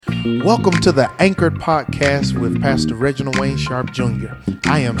Welcome to the Anchored Podcast with Pastor Reginald Wayne Sharp Jr.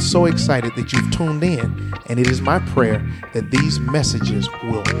 I am so excited that you've tuned in, and it is my prayer that these messages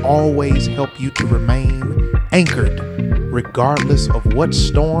will always help you to remain anchored, regardless of what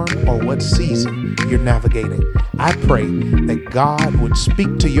storm or what season you're navigating. I pray that God would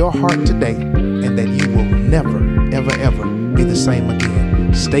speak to your heart today and that you will never, ever be the same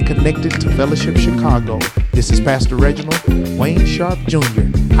again. Stay connected to Fellowship Chicago. This is Pastor Reginald Wayne Sharp Jr.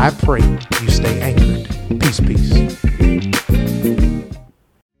 I pray you stay anchored. Peace, peace. In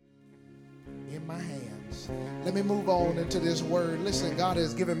my hands. Let me move on into this word. Listen, God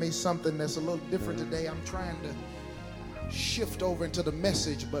has given me something that's a little different today. I'm trying to shift over into the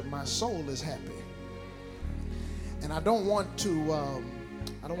message, but my soul is happy. And I don't want to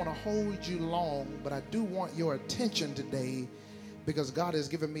hold you long, but I do want your attention today because God has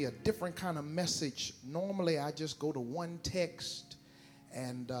given me a different kind of message. Normally, I just go to one text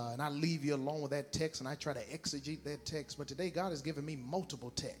and I leave you alone with that text and I try to exegete that text. But today, God has given me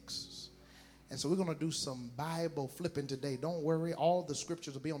multiple texts. And so we're going to do some Bible flipping today. Don't worry, all the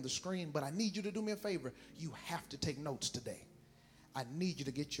scriptures will be on the screen, but I need you to do me a favor. You have to take notes today. I need you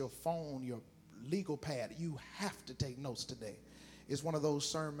to get your phone, your legal pad. You have to take notes today. It's one of those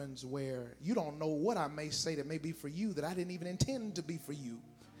sermons where you don't know what I may say that may be for you that I didn't even intend to be for you,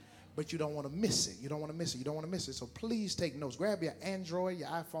 but you don't want to miss it. You don't want to miss it. You don't want to miss it. So please take notes. Grab your Android, your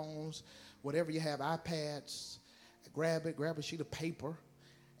iPhones, whatever you have, iPads. Grab a sheet of paper,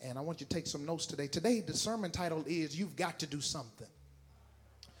 and I want you to take some notes today. Today, the sermon title is You've Got to Do Something.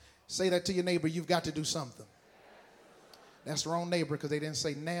 Say that to your neighbor, you've got to do something. That's the wrong neighbor because they didn't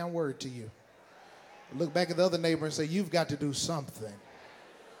say nan word to you. Look back at the other neighbor and say, you've got to do something.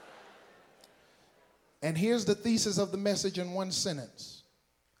 And here's the thesis of the message in one sentence.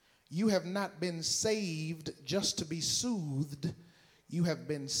 You have not been saved just to be soothed. You have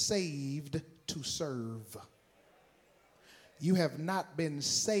been saved to serve. You have not been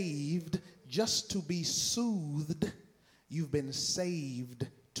saved just to be soothed. You've been saved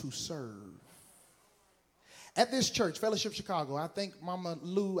to serve. At this church, Fellowship Chicago, I think Mama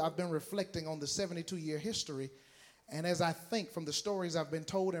Lou, I've been reflecting on the 72-year history. And as I think from the stories I've been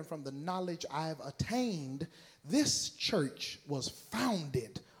told and from the knowledge I've attained, this church was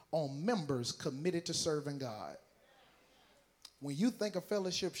founded on members committed to serving God. When you think of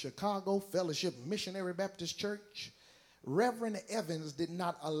Fellowship Chicago, Fellowship Missionary Baptist Church, Reverend Evans did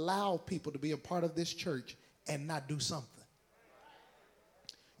not allow people to be a part of this church and not do something.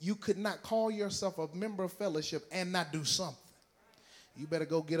 You could not call yourself a member of Fellowship and not do something. You better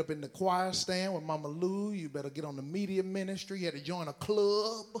go get up in the choir stand with Mama Lou. You better get on the media ministry. You had to join a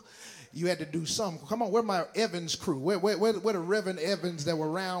club. You had to do something. Come on, where my Evans crew? Where the Reverend Evans that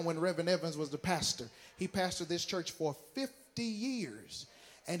were around when Reverend Evans was the pastor? He pastored this church for 50 years.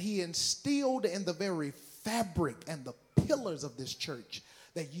 And he instilled in the very fabric and the pillars of this church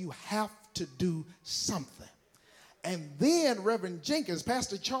that you have to do something. And then Reverend Jenkins,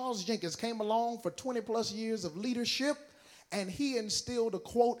 Pastor Charles Jenkins, came along for 20 plus years of leadership, and he instilled a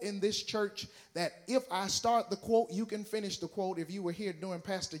quote in this church that if I start the quote, you can finish the quote. If you were here during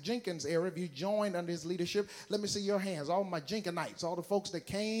Pastor Jenkins' era, if you joined under his leadership, let me see your hands. All my Jenkinites, all the folks that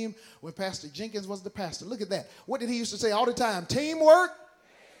came when Pastor Jenkins was the pastor. Look at that. What did he used to say all the time? Teamwork.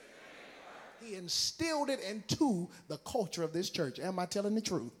 He instilled it into the culture of this church. Am I telling the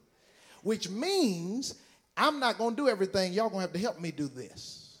truth? Which means I'm not going to do everything. Y'all going to have to help me do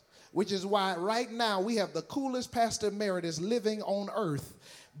this. Which is why right now we have the coolest pastor emeritus living on earth.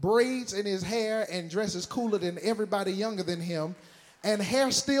 Braids in his hair and dresses cooler than everybody younger than him. And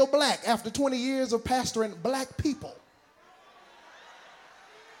hair still black after 20 years of pastoring black people.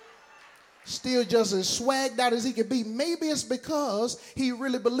 Still just as swagged out as he could be. Maybe it's because he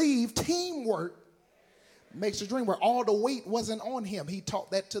really believed teamwork makes the dream work. All the weight wasn't on him. He taught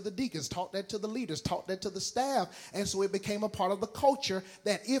that to the deacons, taught that to the leaders, taught that to the staff. And so it became a part of the culture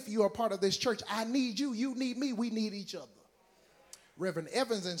that if you are part of this church, I need you, you need me, we need each other. Reverend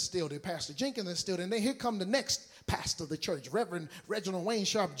Evans instilled it, Pastor Jenkins instilled it, and then here come the next pastor of the church, Reverend Reginald Wayne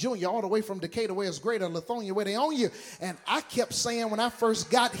Sharp Jr., all the way from Decatur, where it's Greater Lithonia, where they own you. And I kept saying when I first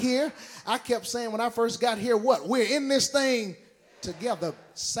got here, what? We're in this thing together.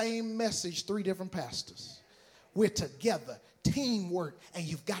 Same message, 3 different pastors. We're together, teamwork, and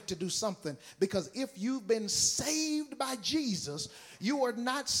you've got to do something. Because if you've been saved by Jesus, you are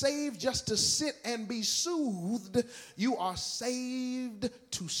not saved just to sit and be soothed. You are saved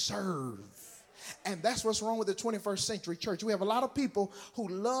to serve. And that's what's wrong with the 21st century church. We have a lot of people who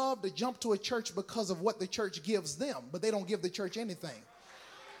love to jump to a church because of what the church gives them, but they don't give the church anything.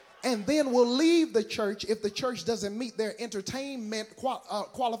 and then will leave the church if the church doesn't meet their entertainment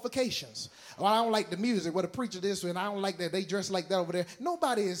qualifications. Well, I don't like the music, what the preacher this, and I don't like that they dress like that over there.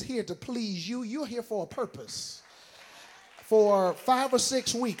 Nobody is here to please you. You're here for a purpose. For 5 or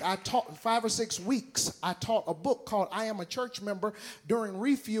 6 weeks, I taught a book called I Am a Church Member during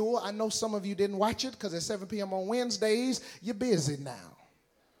Refuel. I know some of you didn't watch it because at 7 p.m. on Wednesdays, you're busy now.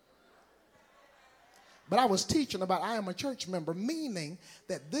 But I was teaching about I am a church member, meaning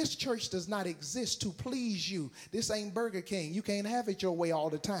that this church does not exist to please you. This ain't Burger King. You can't have it your way all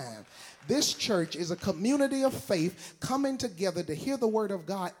the time. This church is a community of faith coming together to hear the word of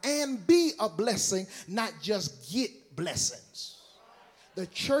God and be a blessing, not just get blessings. The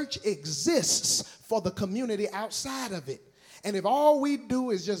church exists for the community outside of it. And if all we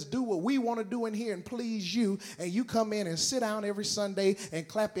do is just do what we want to do in here and please you, and you come in and sit down every Sunday and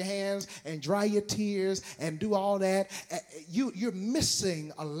clap your hands and dry your tears and do all that, you're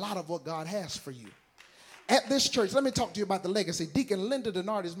missing a lot of what God has for you. At this church, let me talk to you about the legacy. Deacon Linda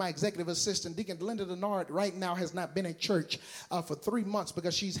Denard is my executive assistant. Deacon Linda Denard right now has not been in church for 3 months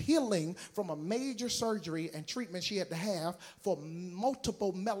because she's healing from a major surgery and treatment she had to have for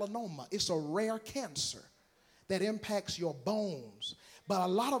multiple melanoma. It's a rare cancer that impacts your bones. But a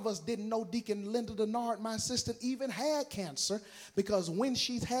lot of us didn't know Deacon Linda Denard, my assistant, even had cancer, because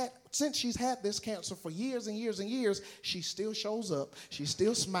since she's had this cancer for years and years and years, she still shows up, she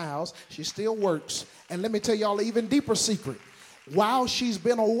still smiles, she still works. And let me tell y'all an even deeper secret. While she's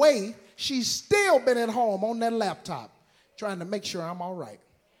been away, she's still been at home on that laptop trying to make sure I'm all right.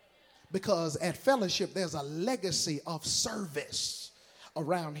 Because at Fellowship, there's a legacy of service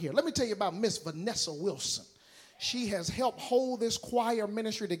around here. Let me tell you about Miss Vanessa Wilson. She has helped hold this choir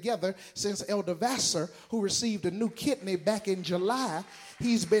ministry together since Elder Vassar, who received a new kidney back in July,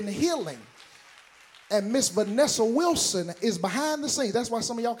 he's been healing. And Miss Vanessa Wilson is behind the scenes. That's why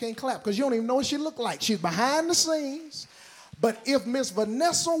some of y'all can't clap, because you don't even know what she looked like. She's behind the scenes. But if Miss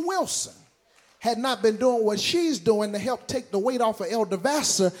Vanessa Wilson had not been doing what she's doing to help take the weight off of Elder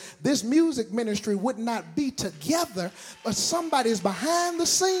Vassar, this music ministry would not be together. But somebody's behind the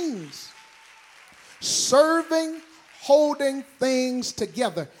scenes, serving, holding things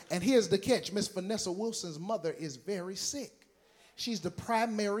together. And here's the catch. Miss Vanessa Wilson's mother is very sick. She's the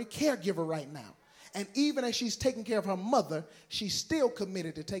primary caregiver right now. And even as she's taking care of her mother, she's still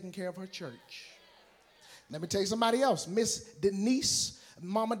committed to taking care of her church. Let me tell you somebody else. Miss Denise,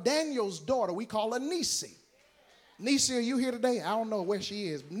 Mama Daniel's daughter, we call her Nisi. Nisi, are you here today? I don't know where she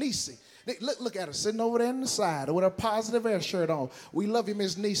is. Nisi. Look at her sitting over there on the side with her positive air shirt on. We love you,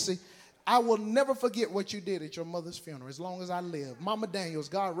 Miss Nisi. I will never forget what you did at your mother's funeral as long as I live. Mama Daniels,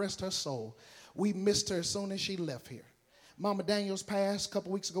 God rest her soul. We missed her as soon as she left here. Mama Daniels passed a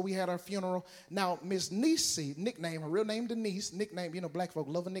couple weeks ago. We had our funeral. Now, Miss Nisi, nickname, her real name Denise, nickname, black folk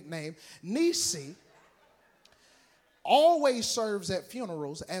love a nickname. Nisi always serves at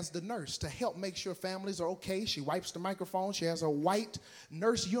funerals as the nurse to help make sure families are okay. She wipes the microphone. She has her white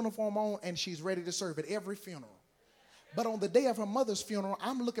nurse uniform on, and she's ready to serve at every funeral. But on the day of her mother's funeral,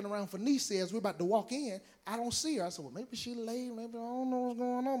 I'm looking around for Nisi as we're about to walk in. I don't see her. I said, well, maybe she late. Maybe I don't know what's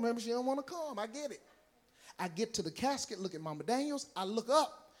going on. Maybe she don't want to come. I get it. I get to the casket, look at Mama Daniels. I look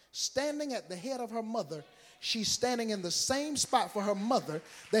up, standing at the head of her mother. She's standing in the same spot for her mother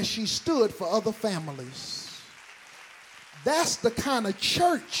that she stood for other families. That's the kind of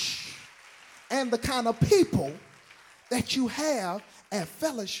church and the kind of people that you have at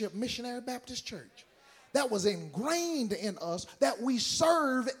Fellowship Missionary Baptist Church. That was ingrained in us, that we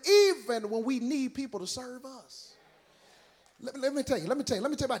serve even when we need people to serve us. Let me tell you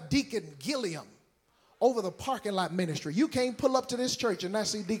about Deacon Gilliam over the parking lot ministry. You can't pull up to this church and not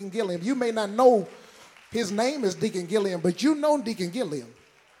see Deacon Gilliam. You may not know his name is Deacon Gilliam, but you know Deacon Gilliam.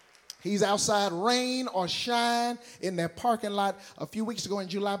 He's outside rain or shine in that parking lot. A few weeks ago in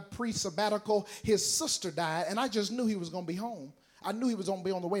July, pre-sabbatical, his sister died, and I just knew he was going to be home. I knew he was going to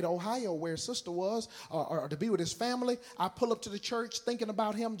be on the way to Ohio where his sister was or to be with his family. I pull up to the church thinking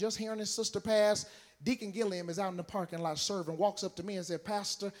about him, just hearing his sister pass. Deacon Gilliam is out in the parking lot serving, walks up to me and said,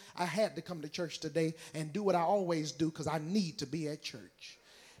 Pastor, I had to come to church today and do what I always do because I need to be at church.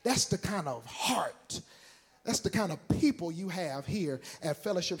 That's the kind of heart, that's the kind of people you have here at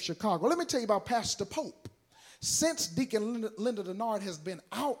Fellowship Chicago. Let me tell you about Pastor Pope. Since Deacon Linda Denard has been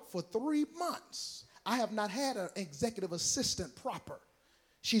out for 3 months, I have not had an executive assistant proper.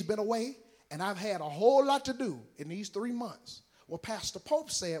 She's been away, and I've had a whole lot to do in these 3 months. Well, Pastor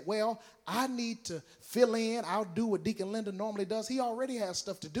Pope said, well, I need to fill in. I'll do what Deacon Linda normally does. He already has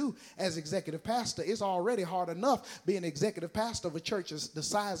stuff to do as executive pastor. It's already hard enough being executive pastor of a church the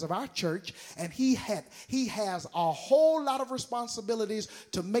size of our church. And he has a whole lot of responsibilities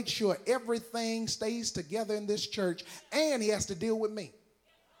to make sure everything stays together in this church. And he has to deal with me.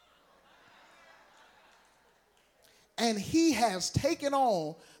 And he has taken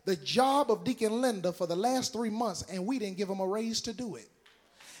on the job of Deacon Linda for the last 3 months, and we didn't give him a raise to do it.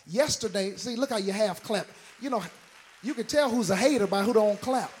 Yesterday, see, look how you half clap. You know, you can tell who's a hater by who don't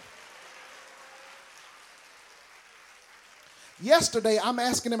clap. Yesterday, I'm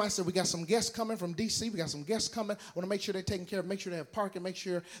asking him, I said, we got some guests coming from D.C. We got some guests coming. I want to make sure they're taken care of, make sure they have parking, make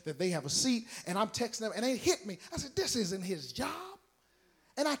sure that they have a seat. And I'm texting them, and they hit me. I said, this isn't his job.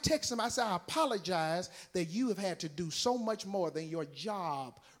 And I text him, I said, I apologize that you have had to do so much more than your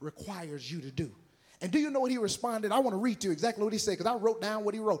job requires you to do. And do you know what he responded? I want to read to you exactly what he said, because I wrote down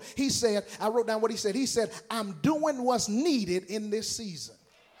what he wrote. I wrote down what he said. He said, I'm doing what's needed in this season.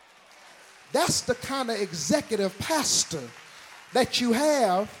 That's the kind of executive pastor that you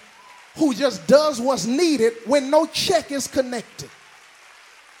have who just does what's needed when no check is connected.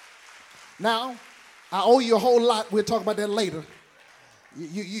 Now, I owe you a whole lot. We'll talk about that later.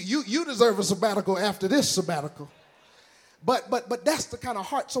 You deserve a sabbatical after this sabbatical. But that's the kind of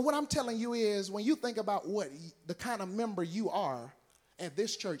heart. So what I'm telling you is, when you think about what the kind of member you are at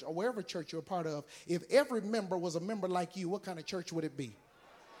this church or wherever church you're a part of, if every member was a member like you, what kind of church would it be?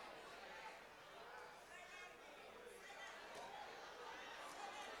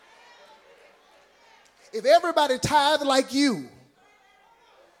 If everybody tithed like you,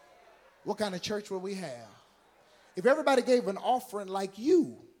 what kind of church would we have? If everybody gave an offering like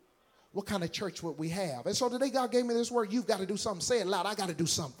you, what kind of church would we have? And so today God gave me this word. You've got to do something. Say it loud. I got to do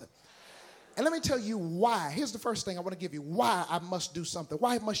something. And let me tell you why. Here's the first thing I want to give you. Why I must do something.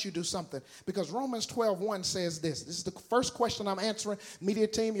 Why must you do something? Because Romans 12:1 says this. This is the first question I'm answering. Media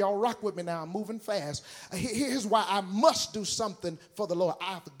team, y'all rock with me now. I'm moving fast. Here's why I must do something for the Lord.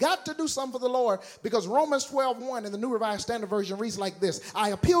 I've got to do something for the Lord, because Romans 12:1 in the New Revised Standard Version reads like this. I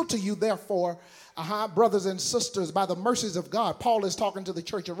appeal to you, therefore, brothers and sisters, by the mercies of God. Paul is talking to the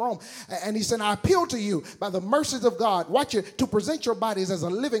church of Rome, and he said, I appeal to you by the mercies of God, watch it, to present your bodies as a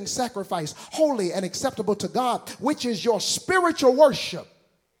living sacrifice, holy and acceptable to God, which is your spiritual worship.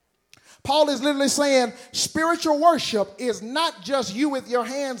 Paul is literally saying spiritual worship is not just you with your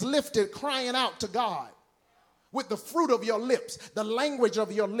hands lifted crying out to God with the fruit of your lips, the language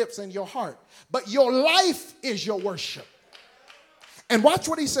of your lips and your heart, but your life is your worship. And watch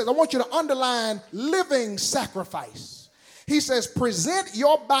what he says. I want you to underline living sacrifice. He says, present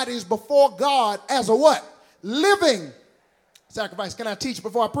your bodies before God as a what? Living sacrifice. Can I teach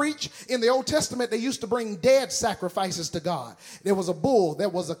before I preach? In the Old Testament, they used to bring dead sacrifices to God. There was a bull, there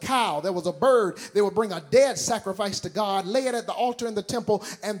was a cow, there was a bird. They would bring a dead sacrifice to God, lay it at the altar in the temple,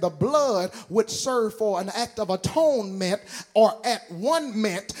 and the blood would serve for an act of atonement, or at one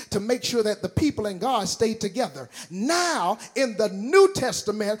meant to make sure that the people and God stayed together. Now, in the New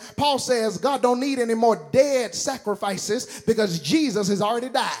Testament, Paul says God don't need any more dead sacrifices because Jesus has already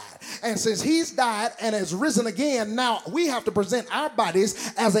died. And since he's died and has risen again, now we have to present our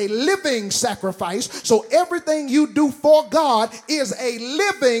bodies as a living sacrifice. So everything you do for God is a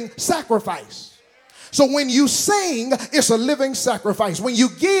living sacrifice. So when you sing, it's a living sacrifice. When you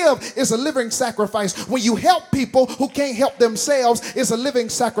give, it's a living sacrifice. When you help people who can't help themselves, it's a living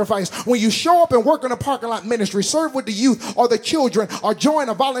sacrifice. When you show up and work in a parking lot ministry, serve with the youth or the children, or join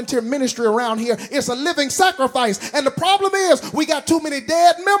a volunteer ministry around here, it's a living sacrifice. And the problem is we got too many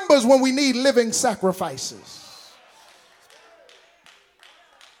dead members when we need living sacrifices.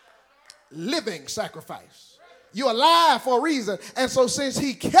 Living sacrifice. You're alive for a reason. And so since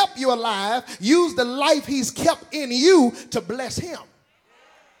he kept you alive, use the life he's kept in you to bless him.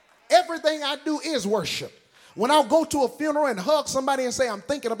 Everything I do is worship. When I go to a funeral and hug somebody and say, I'm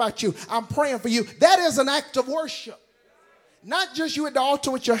thinking about you, I'm praying for you, that is an act of worship. Not just you at the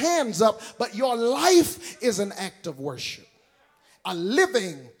altar with your hands up, but your life is an act of worship. A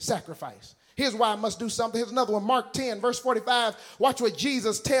living sacrifice. Here's why I must do something. Here's another one. Mark 10, verse 45. Watch what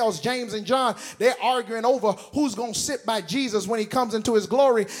Jesus tells James and John. They're arguing over who's going to sit by Jesus when he comes into his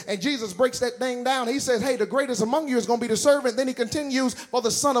glory. And Jesus breaks that thing down. He says, hey, the greatest among you is going to be the servant. Then he continues, for the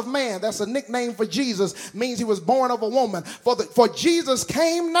Son of Man. That's a nickname for Jesus. Means he was born of a woman. For Jesus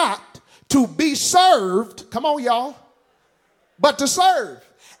came not to be served. Come on, y'all. But to serve.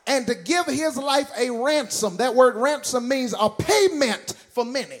 And to give his life a ransom. That word ransom means a payment for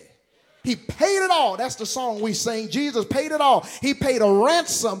many. He paid it all. That's the song we sing. Jesus paid it all. He paid a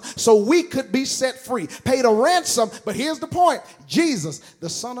ransom so we could be set free. Paid a ransom, but here's the point. Jesus, the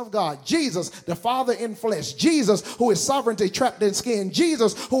Son of God. Jesus, the Father in flesh. Jesus, who is sovereignty trapped in skin.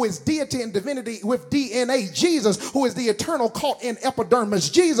 Jesus, who is deity and divinity with DNA. Jesus, who is the eternal caught in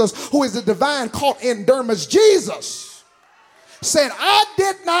epidermis. Jesus, who is the divine caught in dermis. Jesus said, I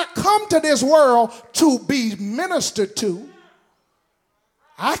did not come to this world to be ministered to.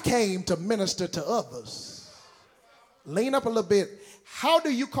 I came to minister to others. Lean up a little bit. How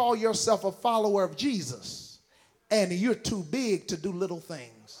do you call yourself a follower of Jesus and you're too big to do little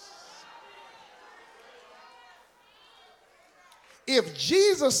things? If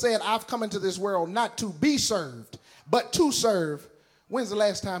Jesus said, I've come into this world not to be served, but to serve, when's the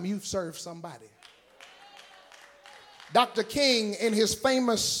last time you've served somebody? Dr. King, in his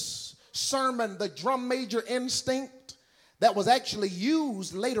famous sermon, The Drum Major Instinct, that was actually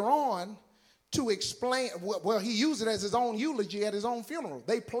used later on to explain, well, he used it as his own eulogy at his own funeral.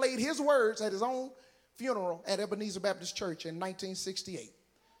 They played his words at his own funeral at Ebenezer Baptist Church in 1968.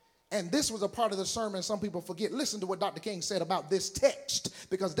 And this was a part of the sermon some people forget. Listen to what Dr. King said about this text,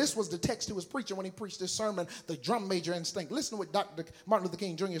 because this was the text he was preaching when he preached this sermon, The Drum Major Instinct. Listen to what Dr. Martin Luther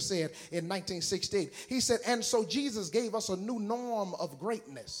King Jr. said in 1968. He said, and so Jesus gave us a new norm of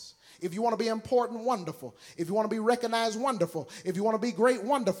greatness. If you want to be important, wonderful. If you want to be recognized, wonderful. If you want to be great,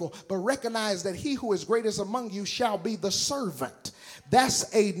 wonderful. But recognize that he who is greatest among you shall be the servant.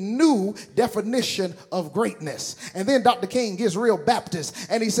 That's a new definition of greatness. And then Dr. King gets real Baptist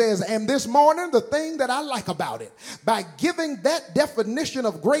and he says, and this morning, the thing that I like about it, by giving that definition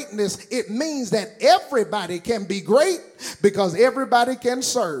of greatness, it means that everybody can be great because everybody can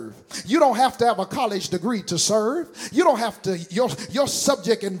serve. You don't have to have a college degree to serve. You don't have to, your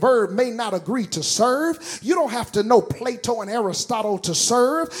subject and verb may not agree to serve. You don't have to know Plato and Aristotle to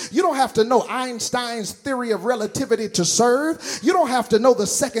serve. You don't have to know Einstein's theory of relativity to serve. You don't have to know the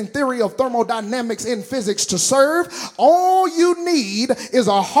second theory of thermodynamics in physics to serve. All you need is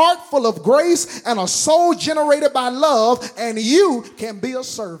a heart full of grace and a soul generated by love, and you can be a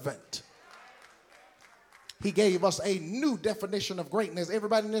servant. He gave us a new definition of greatness.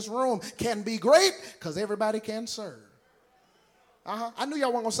 Everybody in this room can be great because everybody can serve. I knew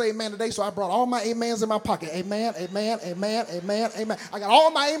y'all weren't going to say amen today, so I brought all my amens in my pocket. Amen, amen, amen, amen, amen. I got all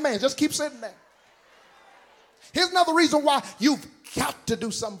my amens. Just keep sitting there. Here's another reason why you've got to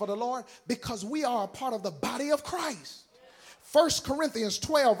do something for the Lord, because we are a part of the body of Christ. 1 Corinthians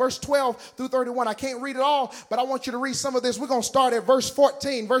 12, verse 12 through 31. I can't read it all, but I want you to read some of this. We're going to start at verse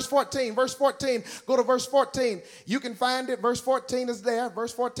 14. Verse 14, verse 14. Go to verse 14. You can find it. Verse 14 is there.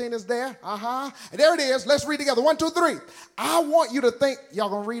 Verse 14 is there. And there it is. Let's read together. 1, 2, 3. I want you to think. Y'all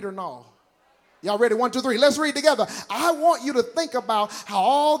going to read or no? Y'all ready? 1, 2, 3. Let's read together. I want you to think about how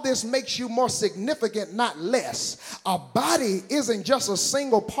all this makes you more significant, not less. A body isn't just a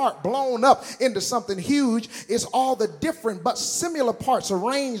single part blown up into something huge. It's all the different but similar parts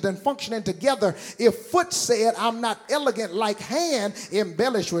arranged and functioning together. If foot said, I'm not elegant like hand,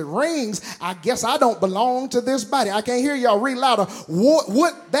 embellished with rings, I guess I don't belong to this body. I can't hear y'all. Read louder.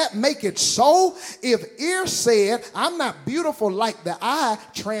 Would that make it so? If ear said, I'm not beautiful like the eye,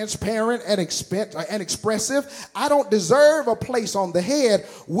 transparent and expressive, I don't deserve a place on the head,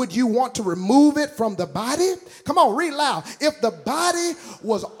 would you want to remove it from the body? Come on, read loud. If the body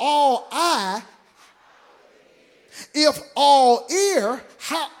was all eye, if all ear,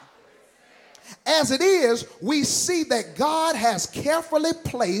 how? As it is, we see that God has carefully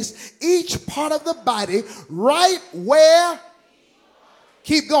placed each part of the body right where.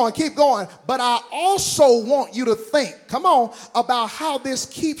 Keep going, keep going. But I also want you to think, come on, about how this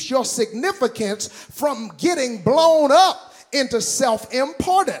keeps your significance from getting blown up into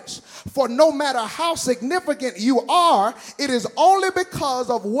self-importance. For no matter how significant you are, it is only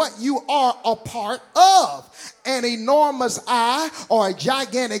because of what you are a part of. An enormous eye or a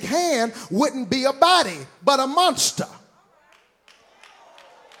gigantic hand wouldn't be a body, but a monster.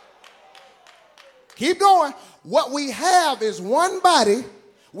 Keep going. What we have is one body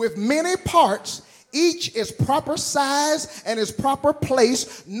with many parts. Each is proper size and is proper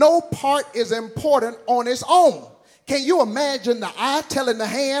place. No part is important on its own. Can you imagine the eye telling the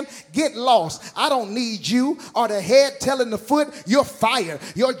hand, get lost, I don't need you, or the head telling the foot, you're fired,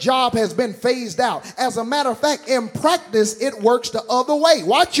 your job has been phased out? As a matter of fact, in practice, it works the other way.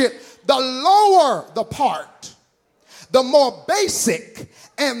 Watch it. The lower the part, the more basic,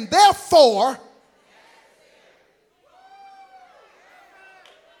 and therefore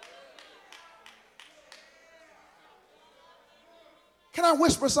can I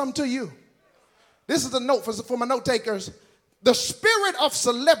whisper something to you? This is a note for my note takers. The spirit of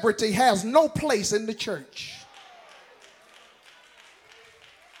celebrity has no place in the church.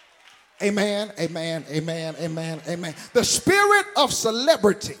 Amen, amen, amen, amen, amen. The spirit of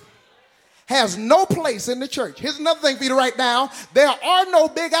celebrity has no place in the church. Here's another thing for you to write down. There are no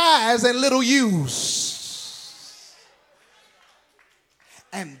big I's and little U's.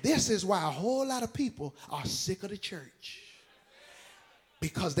 And this is why a whole lot of people are sick of the church.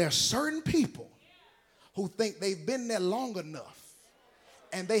 Because there are certain people who think they've been there long enough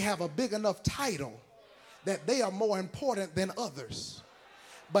and they have a big enough title that they are more important than others.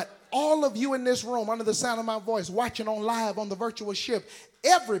 But all of you in this room, under the sound of my voice, watching on live on the virtual ship,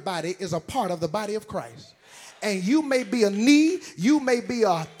 everybody is a part of the body of Christ. And you may be a knee, you may be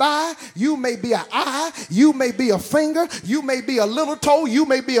a thigh, you may be an eye, you may be a finger, you may be a little toe, you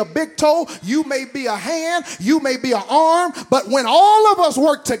may be a big toe, you may be a hand, you may be an arm. But when all of us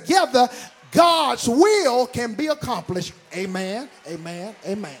work together, God's will can be accomplished. Amen, amen,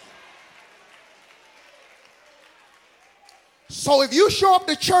 amen. So if you show up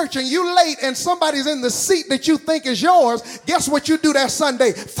to church and you late and somebody's in the seat that you think is yours, guess what you do that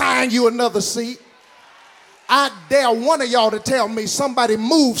Sunday? Find you another seat. I dare one of y'all to tell me somebody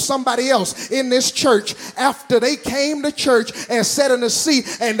moved somebody else in this church after they came to church and sat in a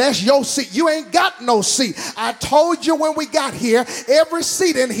seat, and that's your seat. You ain't got no seat. I told you when we got here, every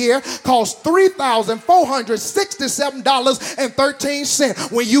seat in here costs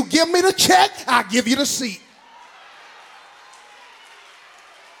 $3,467.13. When you give me the check, I give you the seat.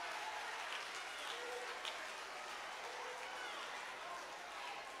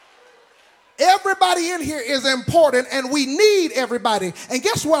 Everybody in here is important, and we need everybody. And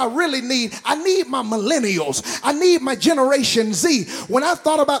guess what I really need? I need my millennials. I need my Generation Z. When I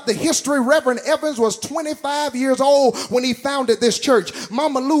thought about the history, Reverend Evans was 25 years old when he founded this church.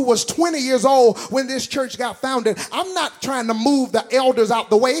 Mama Lou was 20 years old when this church got founded. I'm not trying to move the elders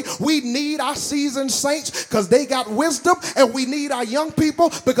out the way. We need our seasoned saints because they got wisdom, and we need our young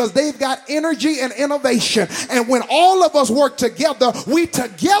people because they've got energy and innovation. And when all of us work together, we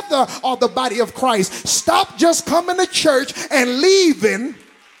together are the body of Christ. Stop just coming to church and leaving.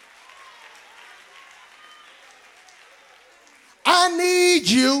 I need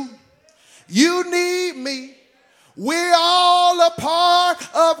you. You need me. We're all a part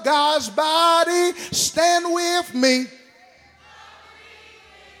of God's body. Stand with me.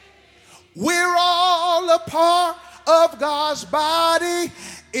 We're all a part of God's body.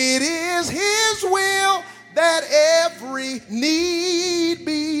 It is His will that every need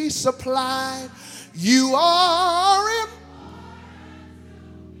be supplied. You are in.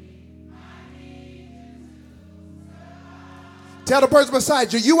 Tell the person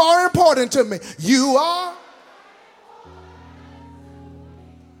beside you, you are important to me. You are.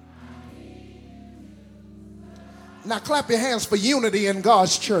 Now clap your hands for unity in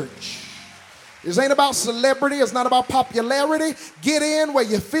God's church. This ain't about celebrity. It's not about popularity. Get in where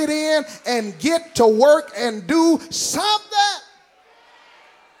you fit in and get to work and do something.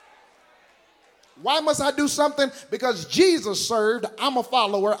 Why must I do something? Because Jesus served. I'm a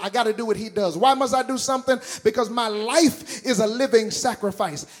follower. I got to do what He does. Why must I do something? Because my life is a living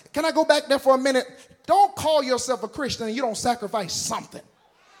sacrifice. Can I go back there for a minute? Don't call yourself a Christian and you don't sacrifice something.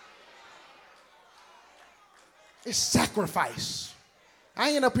 It's sacrifice.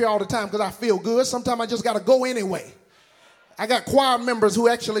 I ain't up here all the time because I feel good. Sometimes I just got to go anyway. I got choir members who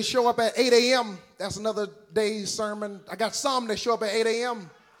actually show up at 8 a.m. That's another day's sermon. I got some that show up at 8 a.m.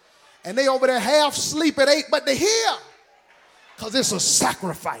 and they over there half sleep at 8, but they're here because it's a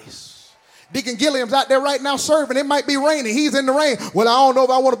sacrifice. Deacon Gilliam's out there right now serving. It might be raining. He's in the rain. Well, I don't know if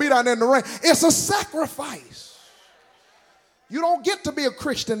I want to be down there in the rain. It's a sacrifice. You don't get to be a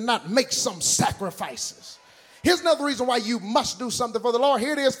Christian and not make some sacrifices. Here's another reason why you must do something for the Lord.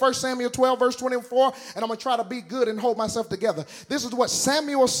 Here it is, 1 Samuel 12, verse 24, and I'm going to try to be good and hold myself together. This is what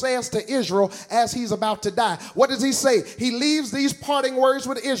Samuel says to Israel as he's about to die. What does he say? He leaves these parting words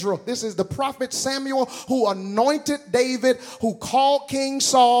with Israel. This is the prophet Samuel who anointed David, who called King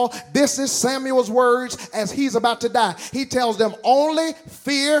Saul. This is Samuel's words as he's about to die. He tells them, only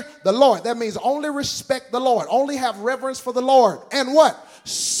fear the Lord. That means only respect the Lord. Only have reverence for the Lord. And what?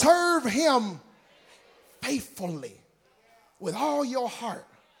 Serve Him faithfully with all your heart.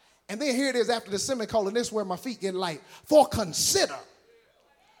 And then here it is after the semicolon. This is where my feet get light. For consider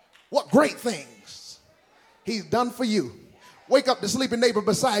what great things He's done for you. Wake up the sleeping neighbor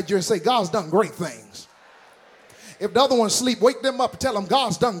beside you and say, God's done great things. If the other one's asleep, wake them up and tell them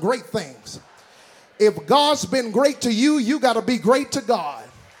God's done great things. If God's been great to you, you got to be great to God.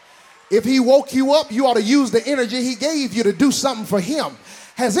 If He woke you up, you ought to use the energy He gave you to do something for Him.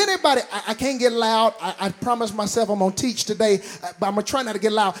 Has anybody, I can't get loud. I promised myself I'm going to teach today, but I'm going to try not to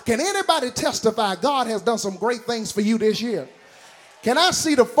get loud. Can anybody testify God has done some great things for you this year? Can I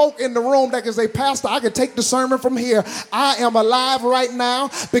see the folk in the room that can say, Pastor, I can take the sermon from here. I am alive right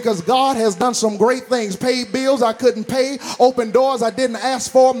now because God has done some great things. Paid bills I couldn't pay, opened doors I didn't ask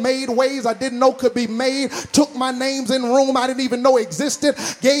for, made ways I didn't know could be made, took my names in room I didn't even know existed,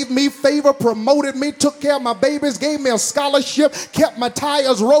 gave me favor, promoted me, took care of my babies, gave me a scholarship, kept my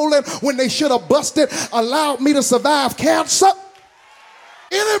tires rolling when they should have busted, allowed me to survive cancer.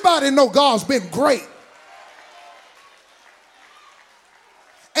 Anybody know God's been great?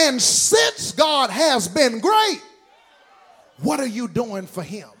 And since God has been great, what are you doing for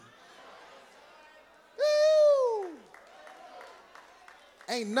him? Woo.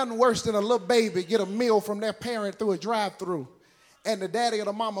 Ain't nothing worse than a little baby get a meal from their parent through a drive-through, and the daddy or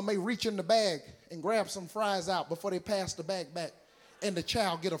the mama may reach in the bag and grab some fries out before they pass the bag back, and the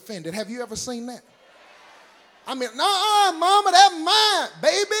child get offended. Have you ever seen that? I mean, no, mama, that's mine,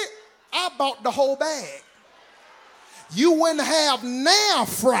 baby. I bought the whole bag. You wouldn't have now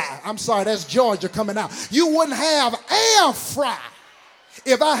fry. I'm sorry, that's Georgia coming out. You wouldn't have air fry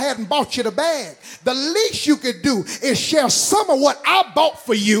if I hadn't bought you the bag. The least you could do is share some of what I bought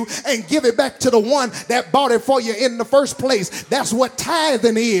for you and give it back to the one that bought it for you in the first place. That's what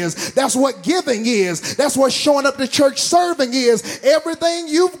tithing is. That's what giving is. That's what showing up to church serving is. Everything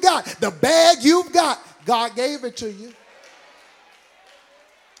you've got, the bag you've got, God gave it to you.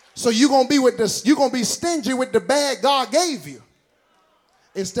 So you're going to be stingy with the bag God gave you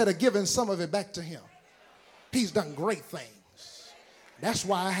instead of giving some of it back to him. He's done great things. That's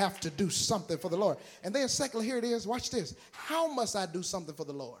why I have to do something for the Lord. And then secondly, here it is. Watch this. How must I do something for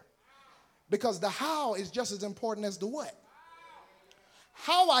the Lord? Because the how is just as important as the what.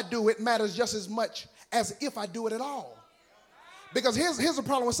 How I do it matters just as much as if I do it at all. Because here's the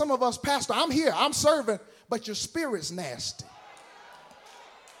problem with some of us, Pastor, I'm here, I'm serving, but your spirit's nasty.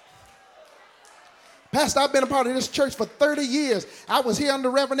 Pastor, I've been a part of this church for 30 years. I was here under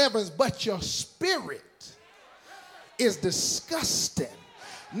Reverend Evans, but your spirit is disgusting.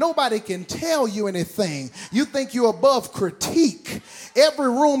 Nobody can tell you anything. You think you're above critique. Every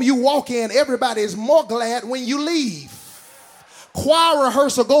room you walk in, everybody is more glad when you leave. Choir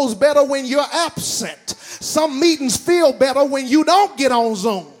rehearsal goes better when you're absent. Some meetings feel better when you don't get on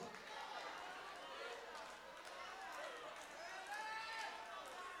Zoom.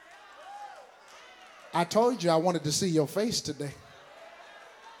 I told you I wanted to see your face today.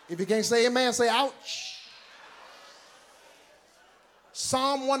 If you can't say amen, say ouch.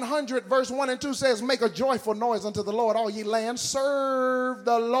 Psalm 100 verse 1 and 2 says, make a joyful noise unto the Lord, all ye lands. Serve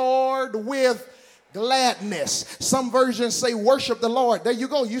the Lord with gladness. Some versions say worship the Lord. There you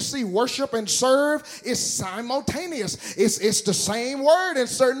go. You see worship and serve is simultaneous. It's the same word in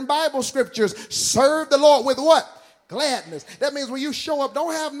certain Bible scriptures. Serve the Lord with what? Gladness. That means when you show up,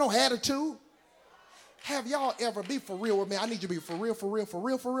 don't have no attitude. Have y'all ever, be for real with me, I need you to be for real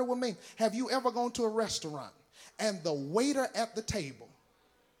with me. Have you ever gone to a restaurant and the waiter at the table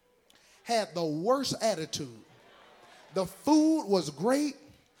had the worst attitude? The food was great,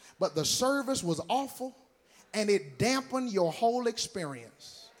 but the service was awful, and it dampened your whole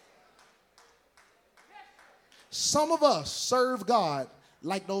experience. Some of us serve God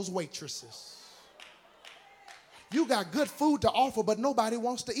like those waitresses. You got good food to offer, but nobody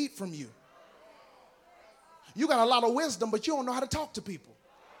wants to eat from you. You got a lot of wisdom, but you don't know how to talk to people.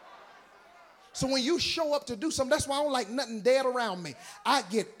 So when you show up to do something, that's why I don't like nothing dead around me. I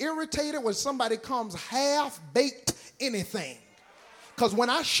get irritated when somebody comes half-baked anything. Because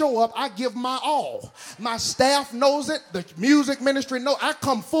when I show up, I give my all. My staff knows it. The music ministry knows. I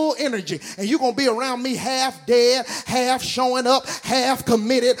come full energy. And you're going to be around me half dead, half showing up, half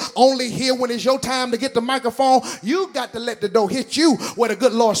committed, only here when it's your time to get the microphone. You got to let the door hit you where the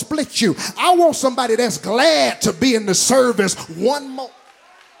good Lord split you. I want somebody that's glad to be in the service one more.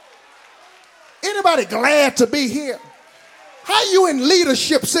 Anybody glad to be here? How you in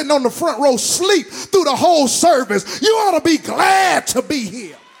leadership sitting on the front row sleep through the whole service? You ought to be glad to be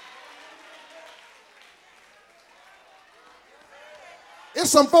here.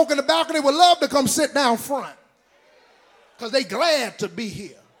 There's some folk in the balcony would love to come sit down front because they glad to be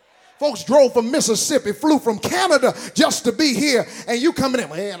here. Folks drove from Mississippi, flew from Canada just to be here, and you coming in,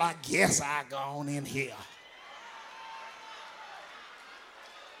 well, I guess I go on in here.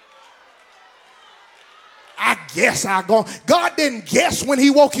 I guess I'll go. God didn't guess when he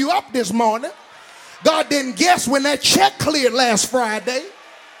woke you up this morning. God didn't guess when that check cleared last Friday.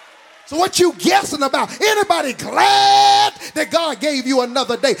 So what you guessing about? Anybody glad that God gave you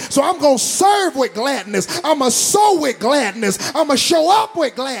another day? So I'm going to serve with gladness. I'm going to sow with gladness. I'm going to show up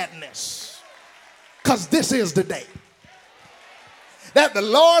with gladness. Because this is the day that the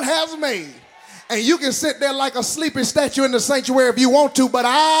Lord has made. And you can sit there like a sleeping statue in the sanctuary if you want to, but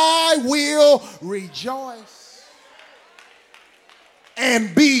I will rejoice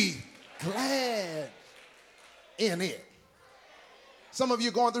and be glad in it. Some of you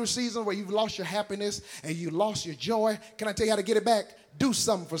are going through seasons where you've lost your happiness and you lost your joy. Can I tell you how to get it back? Do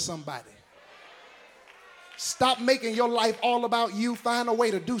something for somebody. Stop making your life all about you. Find a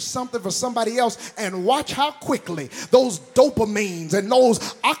way to do something for somebody else and watch how quickly those dopamines and those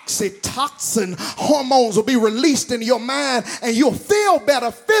oxytocin hormones will be released in your mind and you'll feel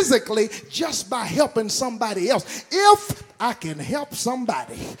better physically just by helping somebody else. If I can help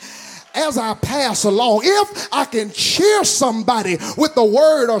somebody as I pass along, if I can cheer somebody with a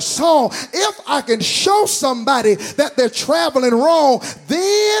word or song, if I can show somebody that they're traveling wrong,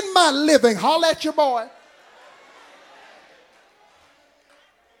 then my living, holler at your boy,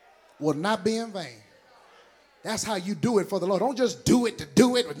 will not be in vain. That's how you do it for the Lord. Don't just do it to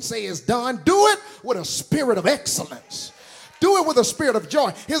do it and say it's done. Do it with a spirit of excellence. Do it with a spirit of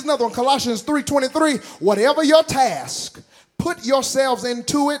joy. Here's another one, Colossians 3:23. Whatever your task, put yourselves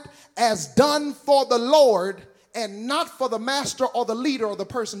into it as done for the Lord and not for the master or the leader or the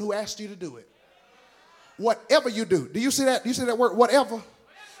person who asked you to do it. Whatever you do. Do you see that? Do you see that word, whatever?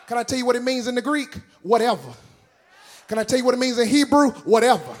 Can I tell you what it means in the Greek? Whatever. Can I tell you what it means in Hebrew?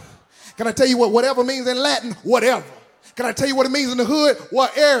 Whatever. Can I tell you what whatever means in Latin? Whatever. Can I tell you what it means in the hood?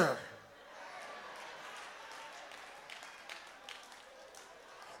 Whatever.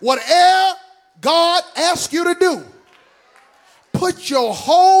 Whatever God asks you to do, put your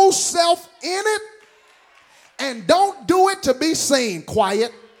whole self in it and don't do it to be seen.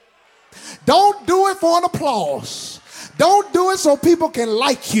 Quiet. Don't do it for an applause. Don't do it so people can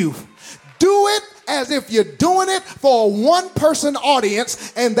like you. Do it as if you're doing it for a one-person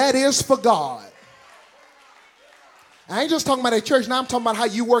audience, and that is for God. I ain't just talking about at church. Now I'm talking about how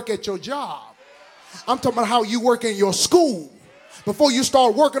you work at your job. I'm talking about how you work in your school. Before you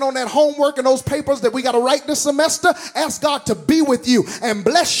start working on that homework and those papers that we got to write this semester, ask God to be with you and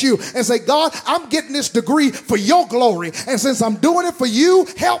bless you and say, God, I'm getting this degree for your glory. And since I'm doing it for you,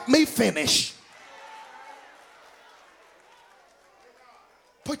 help me finish.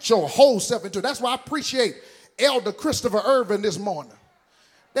 Put your whole self into it. That's why I appreciate Elder Christopher Irvin this morning.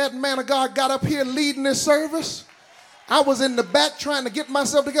 That man of God got up here leading this service. I was in the back trying to get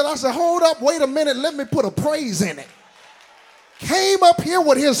myself together. I said, hold up, wait a minute, let me put a praise in it. Came up here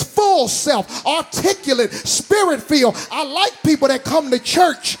with his full self, articulate, spirit-filled. I like people that come to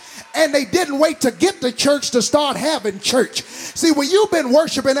church and they didn't wait to get to church to start having church. See, when you've been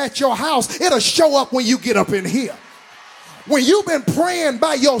worshiping at your house, it'll show up when you get up in here. When you've been praying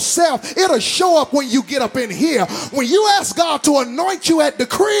by yourself, it'll show up when you get up in here. When you ask God to anoint you at the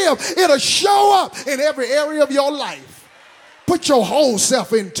crib, it'll show up in every area of your life. Put your whole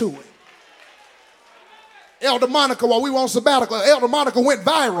self into it. Elder Monica, while we were on sabbatical, Elder Monica went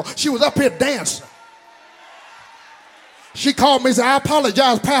viral. She was up here dancing. She called me and said, I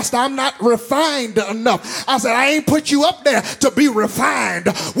apologize, Pastor, I'm not refined enough. I said, I ain't put you up there to be refined.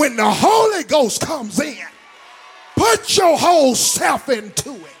 When the Holy Ghost comes in, put your whole self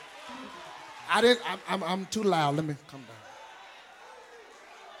into it. I'm too loud. Let me come down.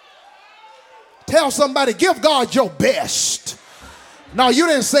 Tell somebody, give God your best. No, you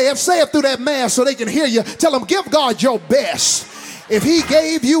didn't say it. Say it through that mask so they can hear you. Tell them, give God your best. If he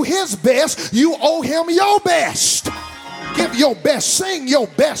gave you his best, you owe him your best. Give your best. Sing your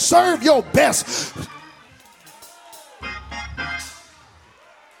best. Serve your best.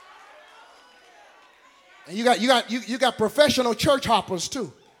 And you got professional church hoppers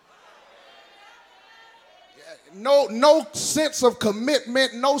too. No sense of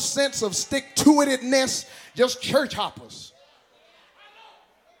commitment, no sense of stick-to-itness, just church hoppers.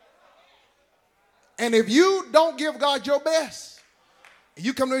 And if you don't give God your best,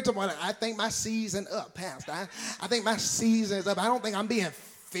 you come to me tomorrow, I think my season up, Pastor. I think my season is up. I don't think I'm being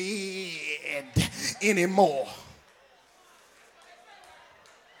fed anymore.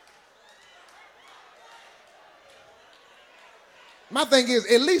 My thing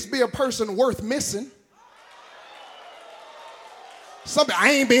is, at least be a person worth missing. Somebody,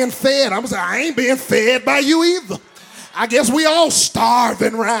 I ain't being fed. I'm saying, I ain't being fed by you either. I guess we all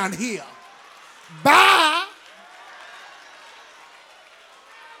starving around here. Bye.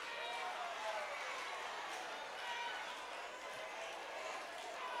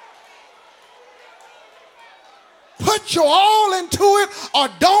 Put your all into it or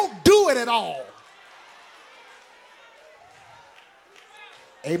don't do it at all.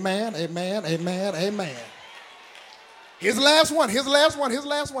 Amen, amen, amen, amen. Here's the last one, here's the last one, here's the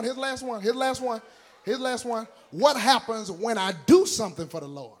last one, here's the last one, here's the last one, here's the last one. What happens when I do something for the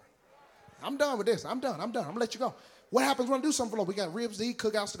Lord? I'm done with this. I'm done. I'm going to let you go. What happens when I do something for the Lord? We got ribs to eat,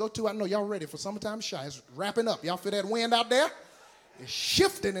 cookouts to go to. I know y'all ready for summertime shy. It's wrapping up. Y'all feel that wind out there? It's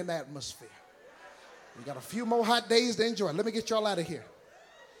shifting in the atmosphere. We got a few more hot days to enjoy. Let me get y'all out of here.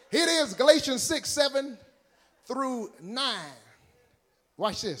 Here it is, Galatians 6, 7 through 9.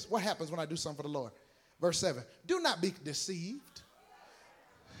 Watch this. What happens when I do something for the Lord? Verse 7. Do not be deceived.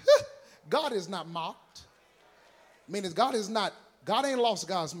 God is not mocked. Meaning God ain't lost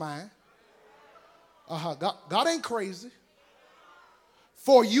God's mind. God ain't crazy.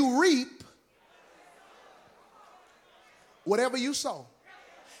 For you reap whatever you sow.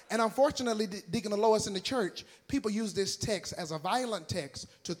 And unfortunately, Deacon Lois in the church, people use this text as a violent text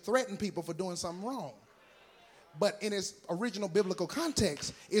to threaten people for doing something wrong. But in its original biblical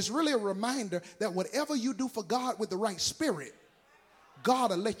context, it's really a reminder that whatever you do for God with the right spirit,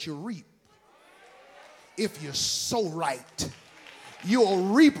 God will let you reap. If you sow right, you'll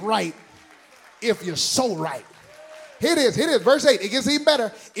reap right if you sow right. Here it is, verse 8. It gets even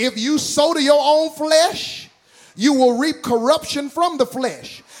better. If you sow to your own flesh, you will reap corruption from the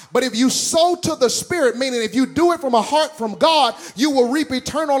flesh. But if you sow to the Spirit, meaning if you do it from a heart from God, you will reap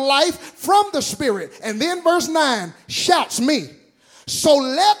eternal life from the Spirit. And then verse 9 shouts me. So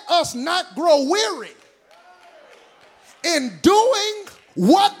let us not grow weary in doing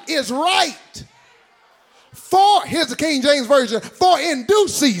what is right. For, here's the King James Version, for in due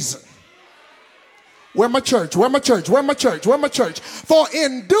season. Where my church? Where my church? Where my church? Where my church? For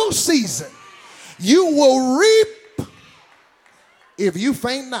in due season you will reap if you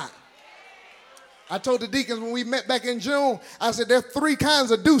faint not. I told the deacons when we met back in June, I said there's 3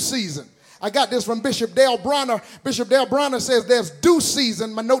 kinds of due season. I got this from Bishop Dale Bronner. Bishop Dale Bronner says there's due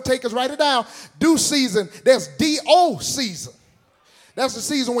season. My note takers write it down. Due season. There's D-O season. That's the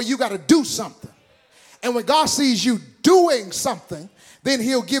season where you got to do something. And when God sees you doing something, then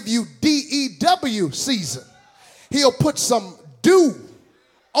he'll give you D-E-W season. He'll put some dew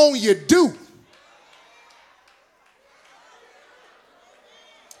on your due.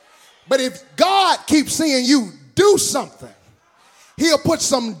 But if God keeps seeing you do something, he'll put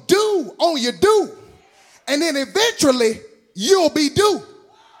some dew on your due. And then eventually you'll be due.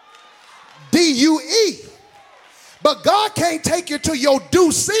 D-U-E. But God can't take you to your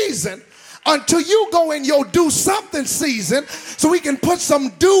due season until you go in your do something season so he can put some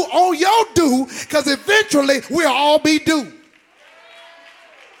dew on your due, because eventually we'll all be due.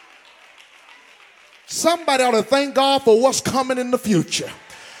 Somebody ought to thank God for what's coming in the future.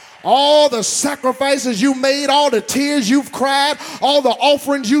 All the sacrifices you made, all the tears you've cried, all the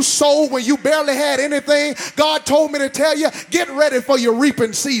offerings you sold when you barely had anything. God told me to tell you, get ready for your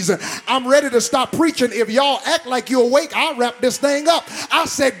reaping season. I'm ready to stop preaching. If y'all act like you're awake, I'll wrap this thing up. I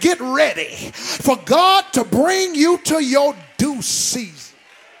said, get ready for God to bring you to your due season.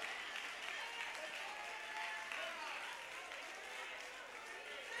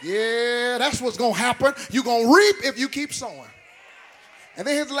 Yeah, that's what's going to happen. You're going to reap if you keep sowing. And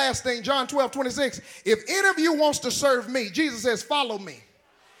then here's the last thing, John 12:26. If any of you wants to serve me, Jesus says, follow me.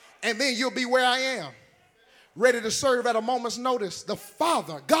 And then you'll be where I am, ready to serve at a moment's notice. The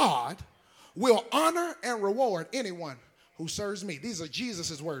Father, God, will honor and reward anyone who serves me. These are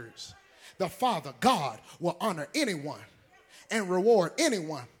Jesus' words. The Father, God, will honor anyone and reward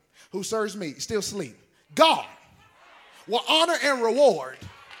anyone who serves me. Still asleep. God will honor and reward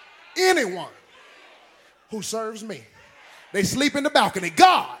anyone who serves me. They sleep in the balcony.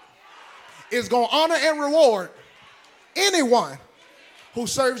 God is going to honor and reward anyone who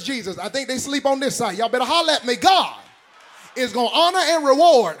serves Jesus. I think they sleep on this side. Y'all better holler at me. God is going to honor and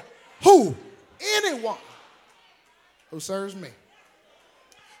reward who? Anyone who serves me.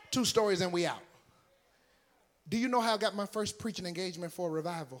 2 stories and we out. Do you know how I got my first preaching engagement for a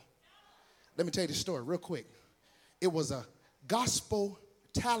revival? Let me tell you the story real quick. It was a gospel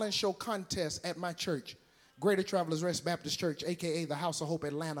talent show contest at my church, Greater Travelers Rest Baptist Church, a.k.a. the House of Hope,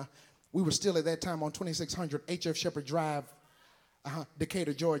 Atlanta. We were still at that time on 2600 H.F. Shepherd Drive,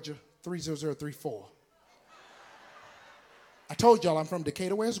 Decatur, Georgia, 30034. I told y'all I'm from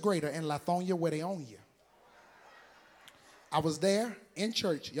Decatur, where it's greater, and Lithonia, where they own you. I was there in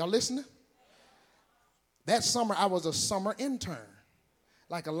church. Y'all listening? That summer, I was a summer intern,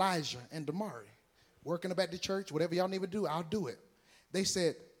 like Elijah and Damari, working up at the church. Whatever y'all need to do, I'll do it. They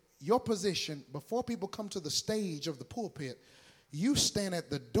said, your position, before people come to the stage of the pulpit, you stand at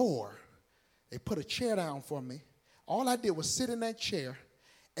the door. They put a chair down for me. All I did was sit in that chair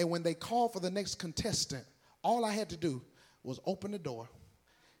And when they called for the next contestant, all I had to do was open the door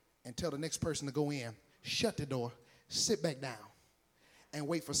and tell the next person to go in, shut the door, sit back down, and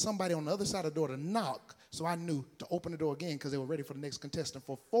wait for somebody on the other side of the door to knock so I knew to open the door again because they were ready for the next contestant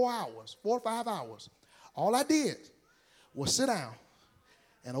for 4 hours, 4 or 5 hours. All I did was sit down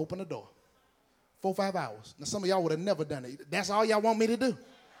and open the door. 4 or 5 hours. Now, some of y'all would have never done it. That's all y'all want me to do?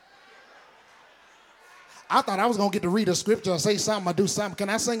 I thought I was going to get to read a scripture or say something or do something. Can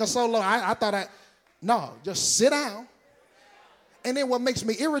I sing a solo? No, just sit down. And then what makes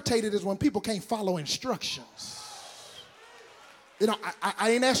me irritated is when people can't follow instructions. You know,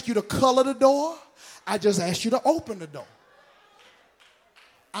 I ain't asked you to color the door. I just asked you to open the door.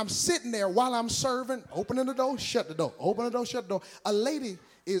 I'm sitting there while I'm serving, opening the door, shut the door, open the door, shut the door. A lady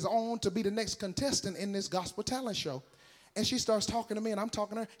is on to be the next contestant in this gospel talent show. And she starts talking to me, and I'm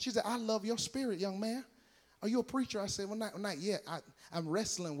talking to her. She said, I love your spirit, young man. Are you a preacher? I said, well, not yet. I'm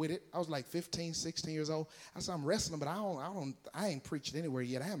wrestling with it. I was like 15, 16 years old. I said, I'm wrestling, but I ain't preached anywhere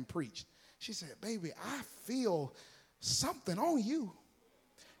yet. I haven't preached. She said, baby, I feel something on you.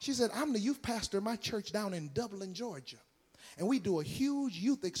 She said, I'm the youth pastor of my church down in Dublin, Georgia. And we do a huge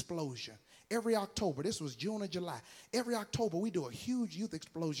youth explosion every October. This was June or July. Every October, we do a huge youth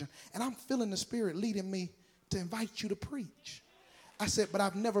explosion. And I'm feeling the Spirit leading me to invite you to preach. I said, but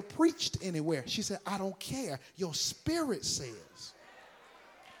I've never preached anywhere. She said, I don't care. Your spirit says.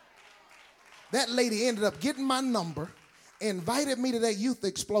 That lady ended up getting my number, invited me to that youth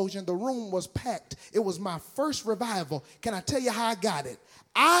explosion. The room was packed. It was my first revival. Can I tell you how I got it?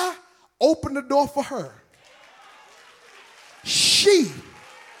 I opened the door for her. She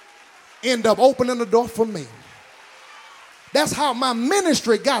ended up opening the door for me. That's how my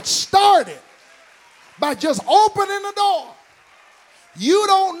ministry got started, by just opening the door. You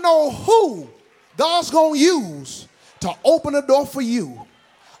don't know who God's going to use to open the door for you.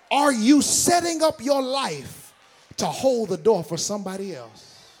 Are you setting up your life to hold the door for somebody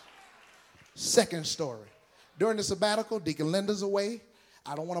else? Second story. During the sabbatical, Deacon Linda's away.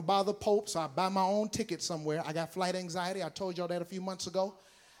 I don't want to bother Pope, so I buy my own ticket somewhere. I got flight anxiety. I told y'all that a few months ago.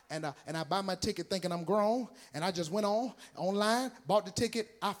 And I buy my ticket thinking I'm grown. And I just went online, bought the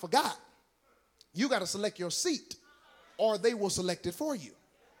ticket. I forgot. You got to select your seat, or they will select it for you.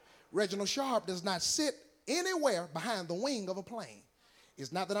 Reginald Sharp does not sit anywhere behind the wing of a plane.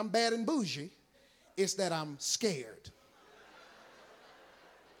 It's not that I'm bad and bougie. It's that I'm scared.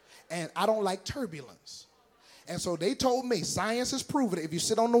 And I don't like turbulence. And so they told me, science has proven it. If you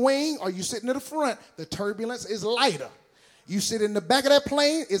sit on the wing or you sit near the front, the turbulence is lighter. You sit in the back of that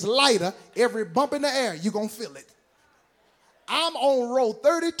plane, it's lighter. Every bump in the air, you're going to feel it. I'm on row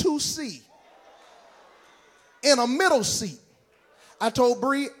 32C in a middle seat. I told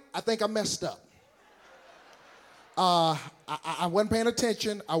Bree, I think I messed up. I wasn't paying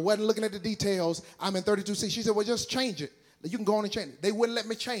attention. I wasn't looking at the details. I'm in 32C. She said, well, just change it. You can go on and change it. They wouldn't let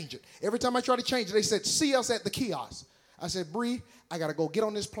me change it. Every time I tried to change it, they said, see us at the kiosk. I said, Bree, I got to go get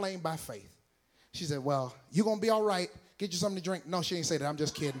on this plane by faith. She said, well, you're going to be all right. Get you something to drink. No, she ain't say that. I'm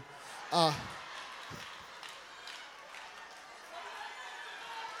just kidding.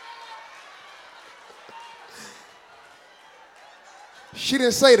 She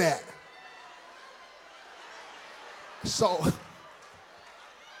didn't say that. So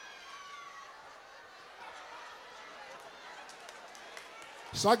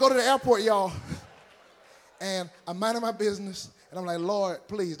I go to the airport, y'all, and I'm minding my business, and I'm like, Lord,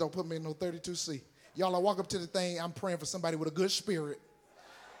 please don't put me in no 32C. Y'all, I walk up to the thing, I'm praying for somebody with a good spirit,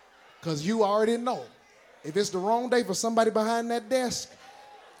 because you already know, if it's the wrong day for somebody behind that desk,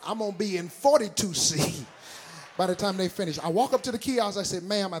 I'm going to be in 42C by the time they finish. I walk up to the kiosk, I said,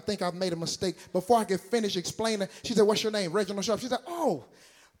 ma'am, I think I've made a mistake. Before I could finish explaining, she said, what's your name? Reginald Sharp. She said, oh,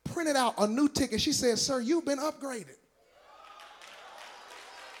 printed out a new ticket. She said, sir, you've been upgraded.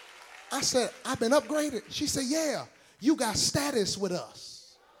 I said, I've been upgraded. She said, yeah, you got status with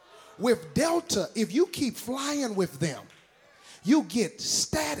us. With Delta, if you keep flying with them, you get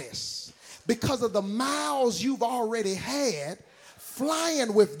status because of the miles you've already had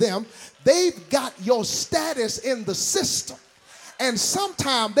flying with them. They've got your status in the system. And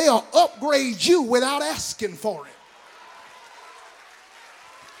sometimes they'll upgrade you without asking for it.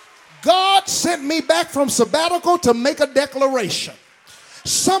 God sent me back from sabbatical to make a declaration.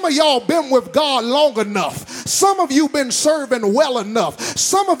 Some of y'all been with God long enough. Some of you been serving well enough.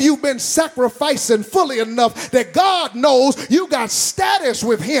 Some of you been sacrificing fully enough that God knows you got status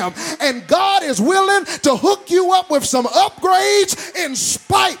with him. And God is willing to hook you up with some upgrades in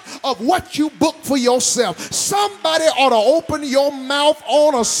spite of what you booked for yourself. Somebody ought to open your mouth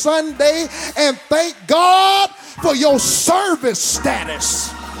on a Sunday and thank God for your service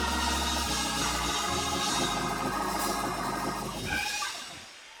status.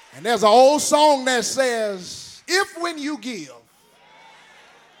 And there's an old song that says, if when you give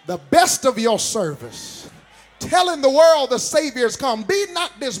the best of your service, telling the world the Savior has come, be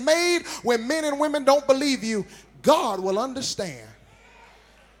not dismayed when men and women don't believe you. God will understand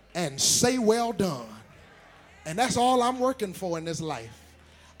and say, well done. And that's all I'm working for in this life.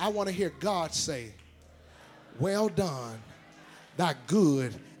 I want to hear God say, well done, thy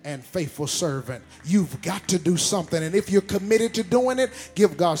good and faithful servant. You've got to do something. And if you're committed to doing it,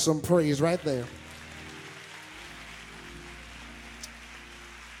 give God some praise right there.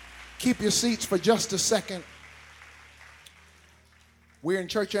 Keep your seats for just a second. We're in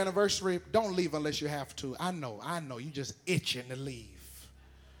church anniversary. Don't leave unless you have to. I know. You just itching to leave.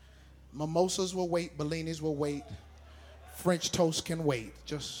 Mimosas will wait. Bellinis will wait. French toast can wait.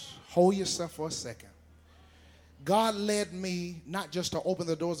 Just hold yourself for a second. God led me not just to open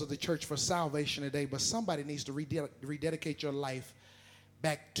the doors of the church for salvation today, but somebody needs to rededicate your life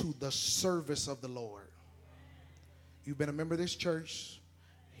back to the service of the Lord. You've been a member of this church,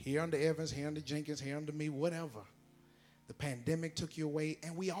 here under Evans, here under Jenkins, here under me, whatever. The pandemic took you away,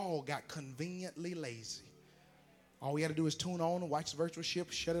 and we all got conveniently lazy. All we had to do is tune on and watch the virtual ship,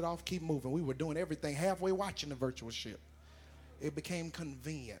 shut it off, keep moving. We were doing everything halfway watching the virtual ship. It became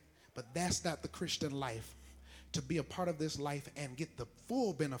convenient, but that's not the Christian life. To be a part of this life and get the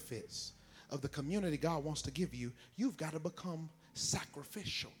full benefits of the community God wants to give you, you've got to become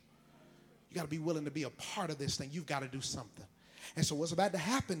sacrificial. You got to be willing to be a part of this thing. You've got to do something. And so what's about to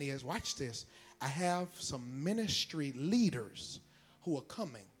happen is, watch this, I have some ministry leaders who are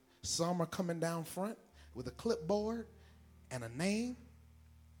coming. Some are coming down front with a clipboard and a name.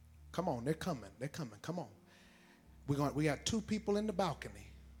 Come on, they're coming. Come on. We got 2 people in the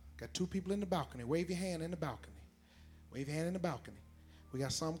balcony. Got 2 people in the balcony. Wave your hand in the balcony. Wave your hand in the balcony. We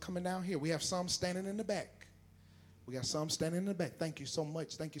got some coming down here. We have some standing in the back. Thank you so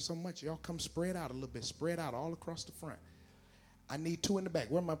much. Y'all come spread out a little bit. Spread out all across the front. I need 2 in the back.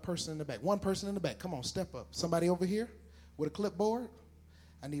 Where's my person in the back? 1 person in the back. Come on, step up. Somebody over here with a clipboard.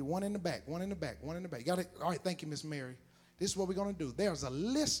 I need 1 in the back. You got it? All right, thank you, Miss Mary. This is what we're going to do. There's a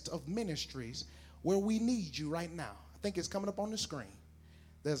list of ministries where we need you right now. I think it's coming up on the screen.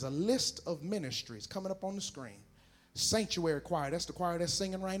 There's a list of ministries coming up on the screen. Sanctuary Choir, that's the choir that's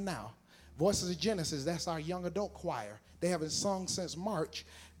singing right now. Voices of Genesis, that's our young adult choir. They haven't sung since March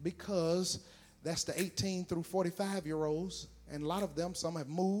because that's the 18 through 45-year-olds. And a lot of them, some have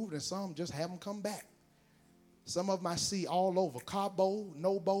moved and some just haven't come back. Some of them I see all over. Cabo,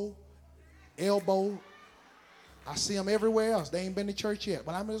 Nobo, Elbow. I see them everywhere else. They ain't been to church yet.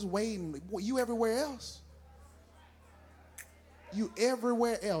 But I'm just waiting. You everywhere else? You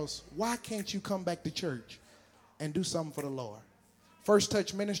everywhere else. Why can't you come back to church and do something for the Lord? First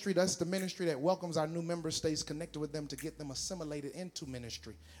Touch Ministry, that's the ministry that welcomes our new members, stays connected with them to get them assimilated into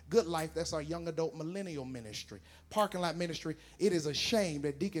ministry. Good Life, that's our young adult millennial ministry. Parking Lot Ministry, it is a shame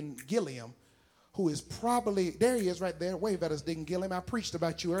that Deacon Gilliam, who is probably, there he is right there, wave at us, Deacon Gilliam. I preached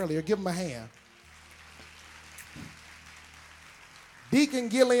about you earlier. Give him a hand. Deacon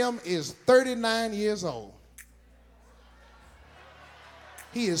Gilliam is 39 years old.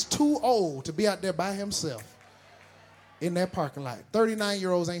 He is too old to be out there by himself in that parking lot.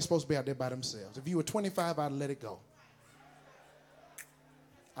 39-year-olds ain't supposed to be out there by themselves. If you were 25, I'd let it go.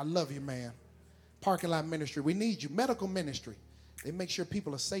 I love you, man. Parking lot ministry, we need you. Medical ministry, they make sure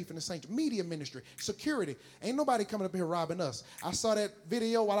people are safe in the sanctuary. Media ministry, security. Ain't nobody coming up here robbing us. I saw that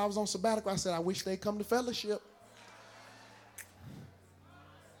video while I was on sabbatical. I said, I wish they'd come to fellowship.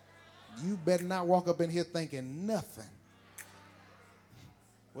 You better not walk up in here thinking nothing.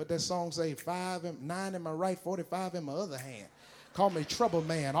 What that song say? 9 in my right, 45 in my other hand. Call me trouble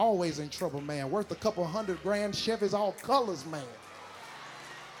man, always in trouble man. Worth a couple $100 grand, Chevy's all colors man.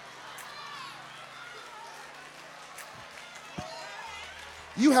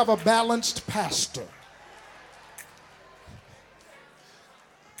 You have a balanced pastor.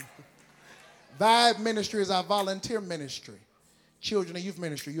 Vibe Ministry is our volunteer ministry. Children and youth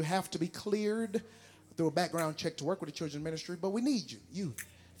ministry. You have to be cleared through a background check to work with the children's ministry, but we need you. Youth.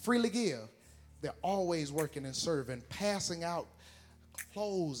 Freely Give. They're always working and serving, passing out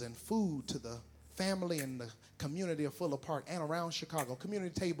clothes and food to the family and the community of Fuller Park and around Chicago.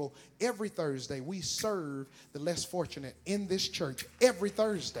 Community table every Thursday. We serve the less fortunate in this church every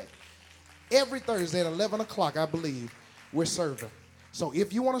Thursday. Every Thursday at 11 o'clock, I believe, we're serving. So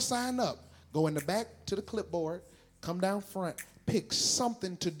if you want to sign up, go in the back to the clipboard, come down front, pick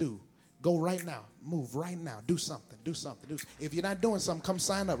something to do. Go right now. Move right now. Do something. If you're not doing something, come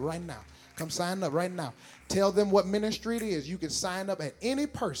sign up right now. Come sign up right now. Tell them what ministry it is. You can sign up at any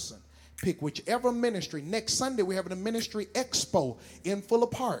person. Pick whichever ministry. Next Sunday, we're having a ministry expo in Fuller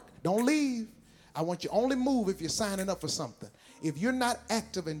Park. Don't leave. I want you to only move if you're signing up for something. If you're not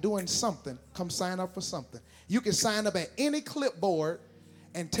active in doing something, come sign up for something. You can sign up at any clipboard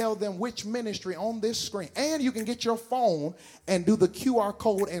and tell them which ministry on this screen. And you can get your phone and do the QR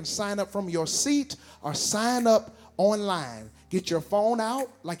code and sign up from your seat or sign up online. Get your phone out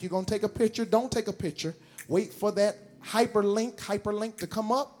like you're going to take a picture. Don't take a picture. Wait for that hyperlink to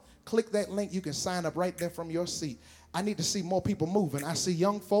come up. Click that link. You can sign up right there from your seat. I need to see more people moving. I see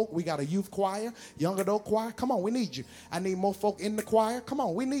young folk. We got a youth choir, young adult choir. Come on, we need you. I need more folk in the choir. Come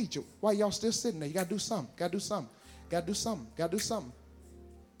on, we need you. Why y'all still sitting there? You got to do something. Got to do something. Got to do something. Got to do something.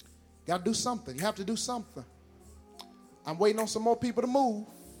 Got to do something. You have to do something. I'm waiting on some more people to move.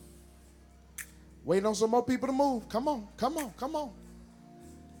 Waiting on some more people to move. Come on, come on, come on.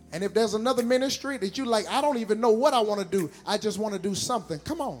 And if there's another ministry that you like, I don't even know what I want to do. I just want to do something.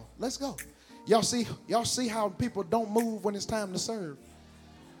 Come on, let's go. Y'all see how people don't move when it's time to serve.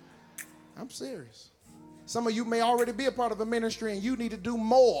 I'm serious. Some of you may already be a part of a ministry and you need to do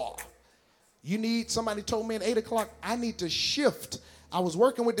more. Somebody told me at 8 o'clock, I need to shift. I was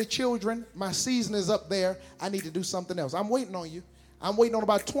working with the children. My season is up there. I need to do something else. I'm waiting on you. I'm waiting on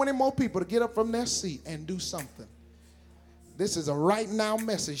about 20 more people to get up from their seat and do something. This is a right now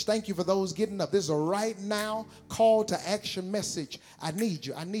message. Thank you for those getting up. This is a right now call to action message. I need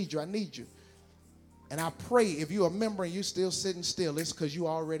you. I need you. I need you. And I pray if you're a member and you're still sitting still, it's because you're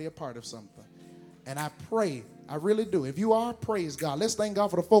already a part of something. And I pray, I really do. If you are, praise God. Let's thank God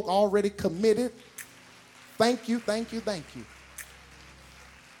for the folk already committed. Thank you, thank you, thank you.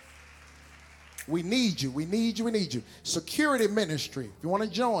 We need you. We need you. We need you. Security ministry. If you want to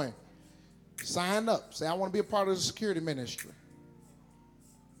join, sign up. Say, I want to be a part of the security ministry.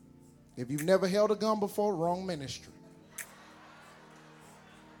 If you've never held a gun before, wrong ministry.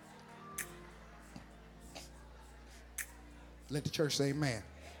 Let the church say amen.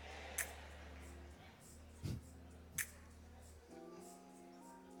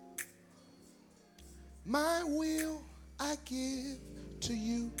 My will I give to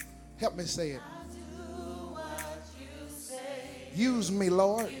you. Help me say it. Use me,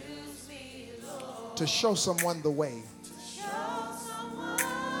 Lord, to show someone the way.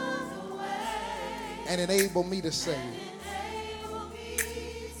 And enable me to say.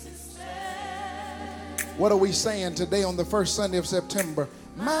 What are we saying today on the first Sunday of September?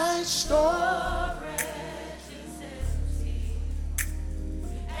 My storage is empty,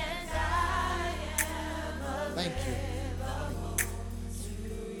 and I am Thank you.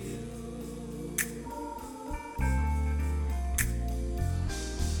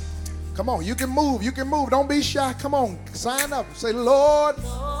 Come on, you can move. You can move. Don't be shy. Come on, sign up. Say, Lord,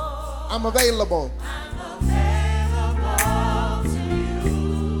 I'm available.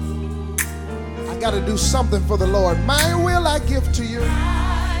 I got to do something for the Lord. My will I give to you.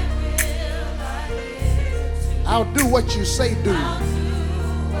 I'll do what you say do.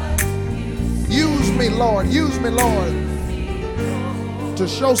 Use me, Lord. Use me, Lord, to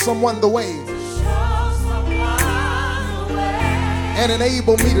show someone the way. And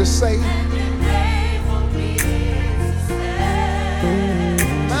enable me to say, my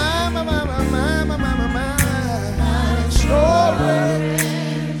storage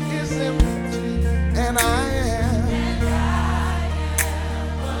is empty, and I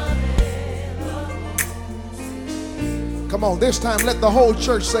am. Come on, this time let the whole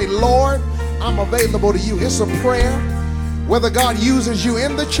church say, Lord, I'm available to you. It's a prayer. Whether God uses you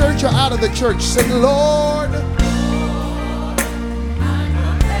in the church or out of the church, say, Lord,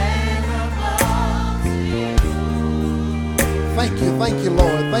 thank you,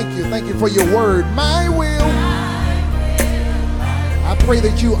 Lord. Thank you for your word. My will. I pray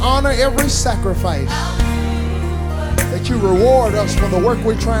that you honor every sacrifice, that you reward us for the work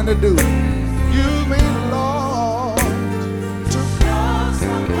we're trying to do. Use me, Lord, to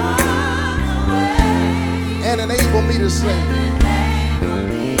and enable me to sing.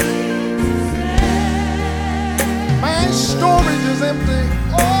 My storage is empty.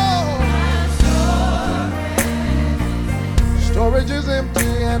 Storage is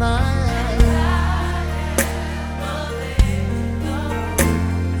empty, and I am.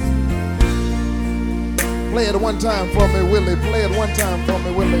 Play it one time for me, Willie. Play it one time for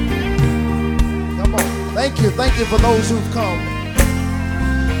me, Willie. Come on. Thank you for those who've come.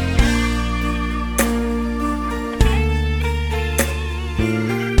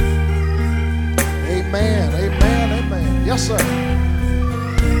 Amen, amen, amen. Yes, sir.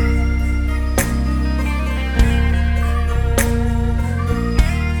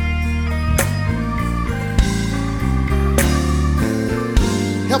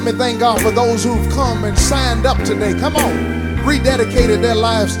 Help me thank God for those who've come and signed up today. Come on. Rededicated their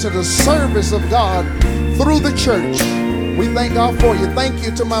lives to the service of God through the church. We thank God for you. Thank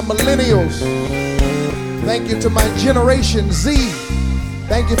you to my millennials. Thank you to my Generation Z.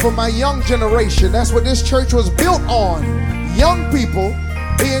 Thank you for my young generation. That's what this church was built on. Young people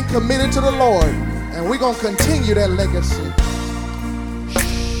being committed to the Lord. And we're going to continue that legacy.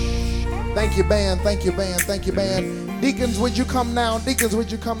 Thank you, band. Thank you, band. Thank you, band. Deacons, would you come now? Deacons,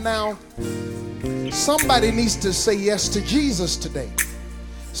 would you come now? Somebody needs to say yes to Jesus today.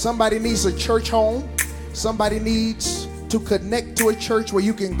 Somebody needs a church home. Somebody needs to connect to a church where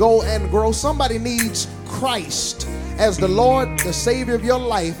you can go and grow. Somebody needs Christ as the Lord, the Savior of your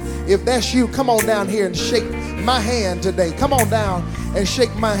life. If that's you, come on down here and shake my hand today. Come on down and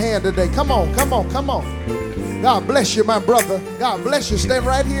shake my hand today. Come on, come on, come on. God bless you, my brother. God bless you. Stand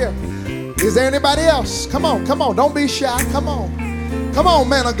right here. Is there anybody else? Come on, come on. Don't be shy. Come on. Come on,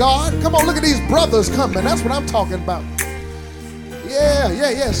 man of God. Come on, look at these brothers coming. That's what I'm talking about.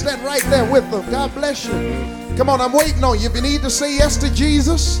 Yeah. Stand right there with them. God bless you. Come on, I'm waiting on you. If you need to say yes to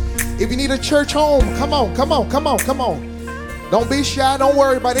Jesus, if you need a church home, come on. Don't be shy. Don't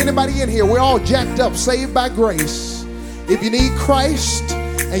worry about anybody in here. We're all jacked up, saved by grace. If you need Christ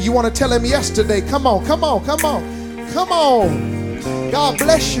and you want to tell him yes today, come on. God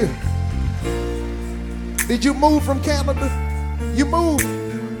bless you. Did you move from Canada? You moved.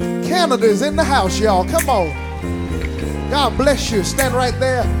 Canada is in the house, y'all. Come on. God bless you. Stand right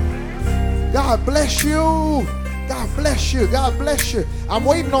there. God bless you. God bless you. God bless you. I'm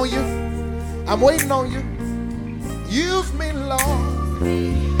waiting on you. Use me, Lord,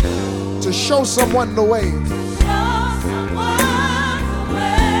 to show someone the way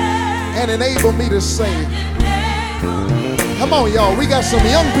and enable me to say, come on, y'all. We got some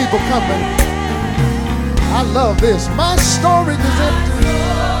young people coming. I love this. My storage is empty.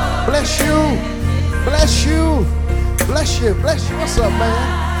 Bless you. What's up,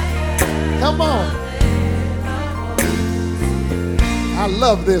 man? Come on. I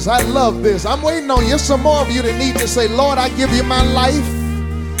love this. I'm waiting on you. Some more of you that need to say, Lord, I give you my life.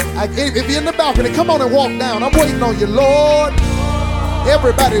 If you're in the balcony, come on and walk down. I'm waiting on you, Lord.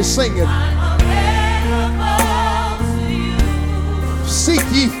 Everybody's singing. Seek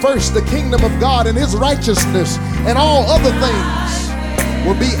ye first the kingdom of God and his righteousness, and all other things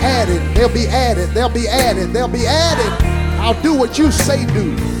will be added. They'll be added. I'll do what you say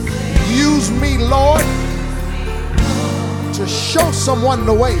do. Use me, Lord, to show someone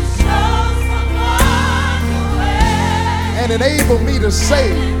the way and enable me to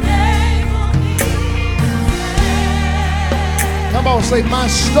say, come on, say, my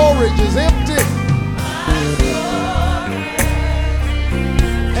storage is empty.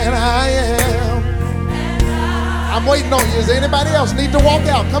 And I am. I'm waiting on you. Is there anybody else need to walk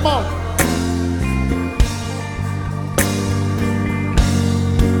out? Come on.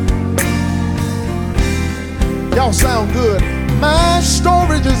 Y'all sound good. My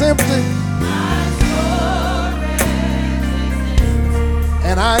storage is empty.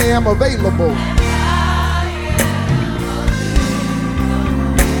 And I am available.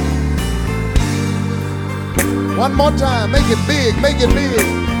 One more time. Make it big.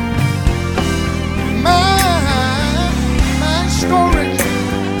 My storage is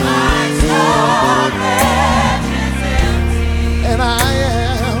empty, and I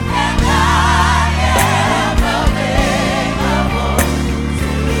am available to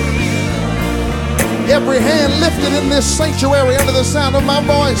you. Every hand lifted in this sanctuary under the sound of my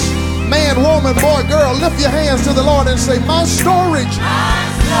voice. Man, woman, boy, girl, lift your hands to the Lord and say, my storage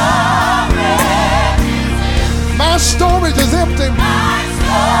is empty.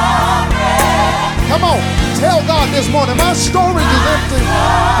 Come on, tell God this morning, my storage is empty.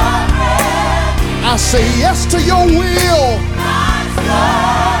 I say yes to your will.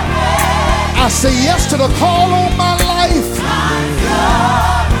 I say yes to the call on my life.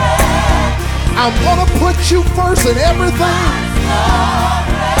 I'm gonna put you first in everything.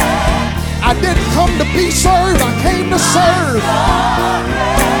 I didn't come to be served, I came to serve.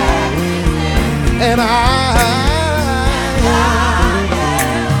 And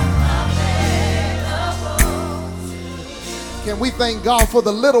can we thank God for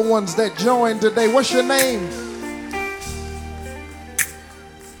the little ones that joined today? What's your name?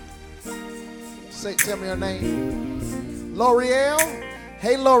 Tell me your name. L'Oreal.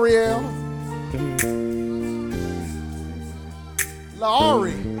 Hey, L'Oreal.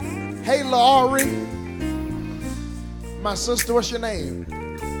 Laurie. Hey, Laurie. My sister, what's your name?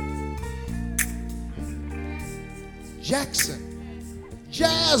 Jackson.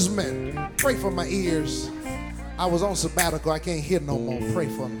 Jasmine. Pray for my ears. I was on sabbatical. I can't hear no more. Pray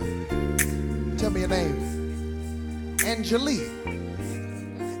for me. Tell me your name. Angelique.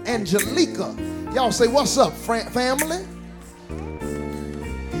 Angelica. Y'all say, what's up, family?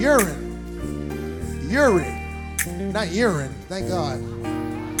 Urine. Yuri. Not urine. Thank God.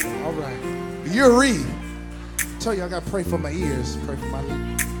 All right. Yuri. Tell you I got to pray for my ears. Pray for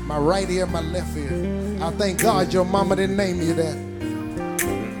my right ear, my left ear. I thank God your mama didn't name you that.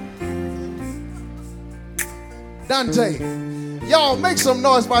 Dante. Y'all make some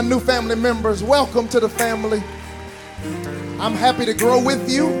noise, my new family members. Welcome to the family. I'm happy to grow with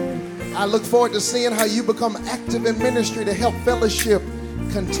you. I look forward to seeing how you become active in ministry to help Fellowship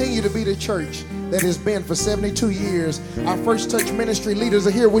continue to be the church that has been for 72 years. Our First Touch ministry leaders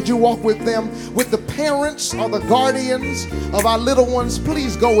are here. Would you walk with them? With the parents or the guardians of our little ones,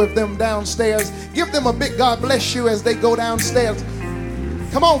 please go with them downstairs. Give them a big God bless you as they go downstairs.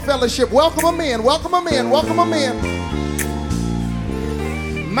 Come on, Fellowship. Welcome them in. Welcome them in. Welcome them in.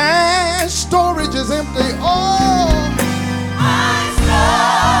 My storage is empty. Oh, my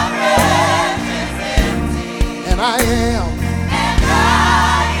storage is empty. And I am.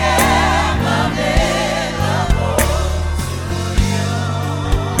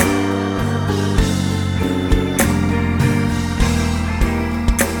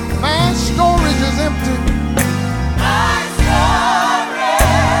 Storage is empty. My storage is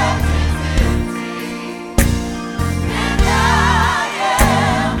empty, and I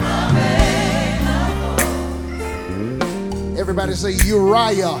am available. Everybody say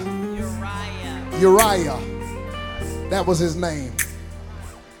Uriah. Uriah. That was his name.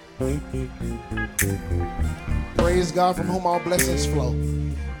 Praise God, from whom all blessings flow.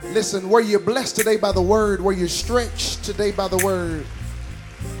 Listen, were you blessed today by the word? Were you stretched today by the word?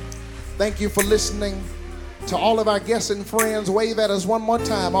 Thank you for listening. To all of our guests and friends, wave at us one more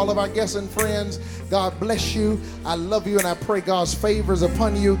time. All of our guests and friends, God bless you. I love you and I pray God's favors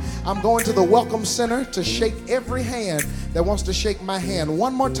upon you. I'm going to the Welcome Center to shake every hand that wants to shake my hand.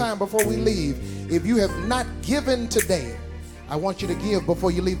 One more time before we leave. If you have not given today, I want you to give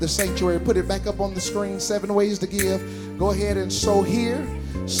before you leave the sanctuary. Put it back up on the screen, 7 ways to give. Go ahead and sow here,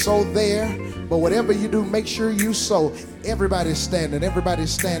 sow there. But whatever you do, make sure you sow. Everybody's standing.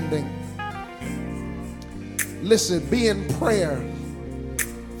 Everybody's standing. Listen, be in prayer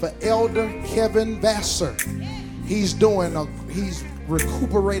for Elder Kevin Vassar. He's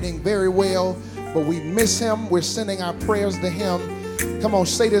recuperating very well, but we miss him. We're sending our prayers to him. Come on,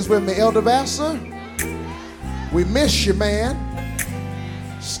 say this with me, Elder Vassar. We miss you, man.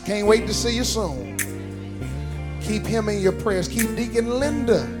 Can't wait to see you soon. Keep him in your prayers. Keep Deacon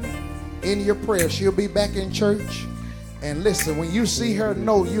Linda in your prayers. She'll be back in church. And listen, when you see her,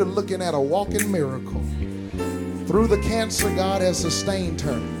 know you're looking at a walking miracle. Through the cancer, God has sustained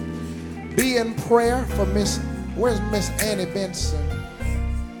her. Be in prayer for where's Miss Annie Benson?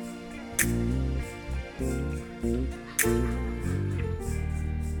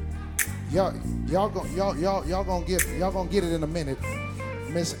 Y'all gonna get it in a minute.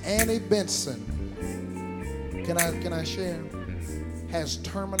 Miss Annie Benson, can I share? Has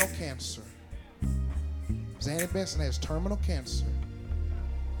terminal cancer. Miss Annie Benson has terminal cancer,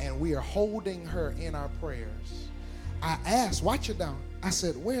 and we are holding her in our prayers. I asked, watch it down. I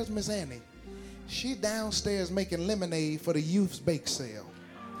said, where's Miss Annie? She downstairs making lemonade for the youth's bake sale.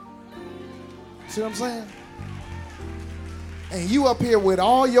 See what I'm saying? And you up here with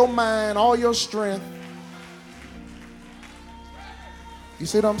all your mind, all your strength. You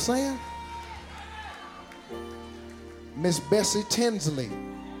see what I'm saying? Miss Bessie Tinsley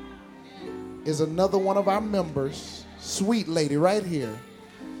is another one of our members. Sweet lady right here.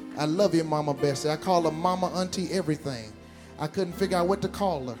 I love you, Mama Bessie. I call her Mama Auntie Everything. I couldn't figure out what to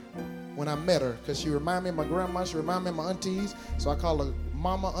call her when I met her because she reminded me of my grandma. She reminded me of my aunties. So I call her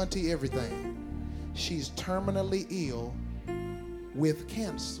Mama Auntie Everything. She's terminally ill with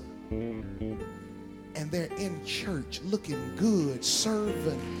cancer. And they're in church looking good,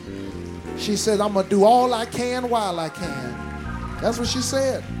 serving. She said, I'm going to do all I can while I can. That's what she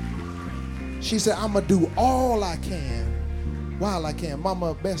said. She said, I'm going to do all I can while I can.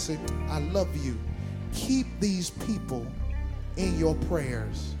 Mama Bessie, I love you. Keep these people in your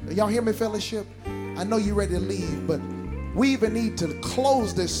prayers. Y'all hear me, Fellowship? I know you're ready to leave, but we even need to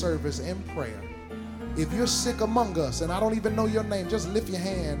close this service in prayer. If you're sick among us, and I don't even know your name, just lift your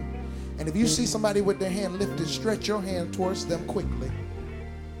hand. And if you see somebody with their hand lifted, stretch your hand towards them quickly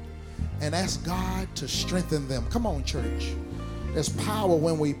and ask God to strengthen them. Come on, church. There's power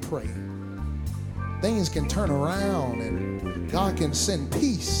when we pray. Things can turn around and God can send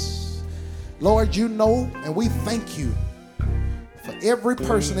peace. Lord, you know, and we thank you for every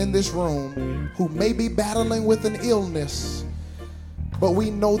person in this room who may be battling with an illness, but we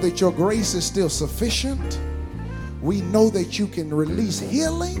know that your grace is still sufficient. We know that you can release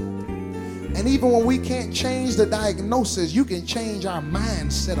healing. And even when we can't change the diagnosis, you can change our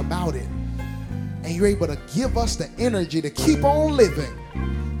mindset about it. And you're able to give us the energy to keep on living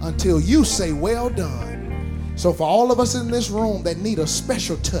until you say, well done. So for all of us in this room that need a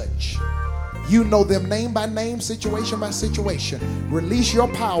special touch, you know them name by name, situation by situation. Release your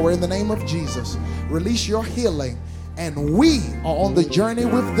power in the name of Jesus. Release your healing. And we are on the journey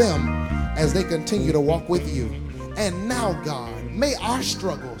with them as they continue to walk with you. And now, God, may our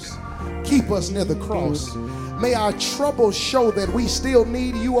struggles keep us near the cross. May our troubles show that we still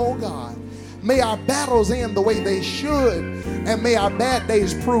need you, oh God. May our battles end the way they should. And may our bad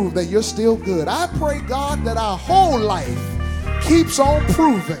days prove that you're still good. I pray, God, that our whole life keeps on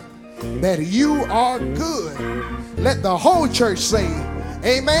proving that you are good. Let the whole church say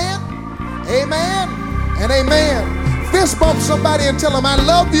amen, amen, and amen. Fist bump somebody and tell them I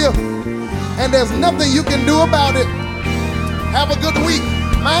love you and there's nothing you can do about it. Have a good week.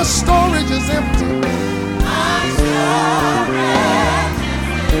 My storage is empty. My storage is empty.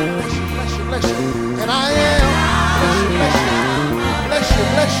 Bless you, bless you, bless you. And I am. Bless you, bless you,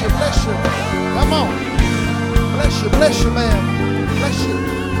 bless you, bless you. Come on. Bless you, man. Bless you.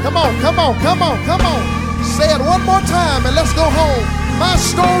 Come on, come on, come on, come on. Say it one more time and let's go home. My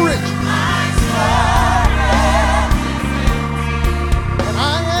storage. My storage. And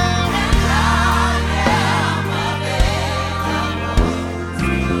I am.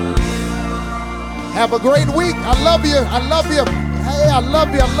 Have a great week. I love you. I love you. Hey, I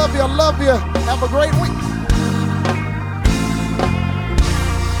love you. I love you. I love you. Have a great week.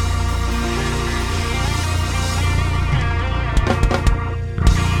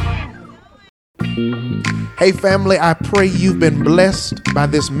 Hey family, I pray you've been blessed by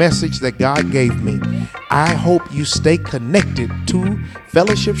this message that God gave me. I hope you stay connected to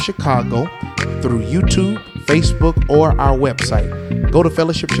Fellowship Chicago through YouTube, Facebook, or our website. Go to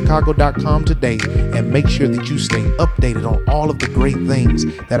fellowshipchicago.com today and make sure that you stay updated on all of the great things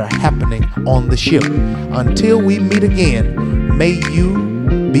that are happening on the ship. Until we meet again, may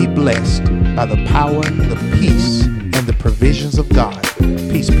you be blessed by the power, the peace, and the provisions of God.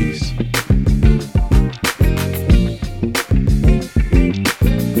 Peace, peace.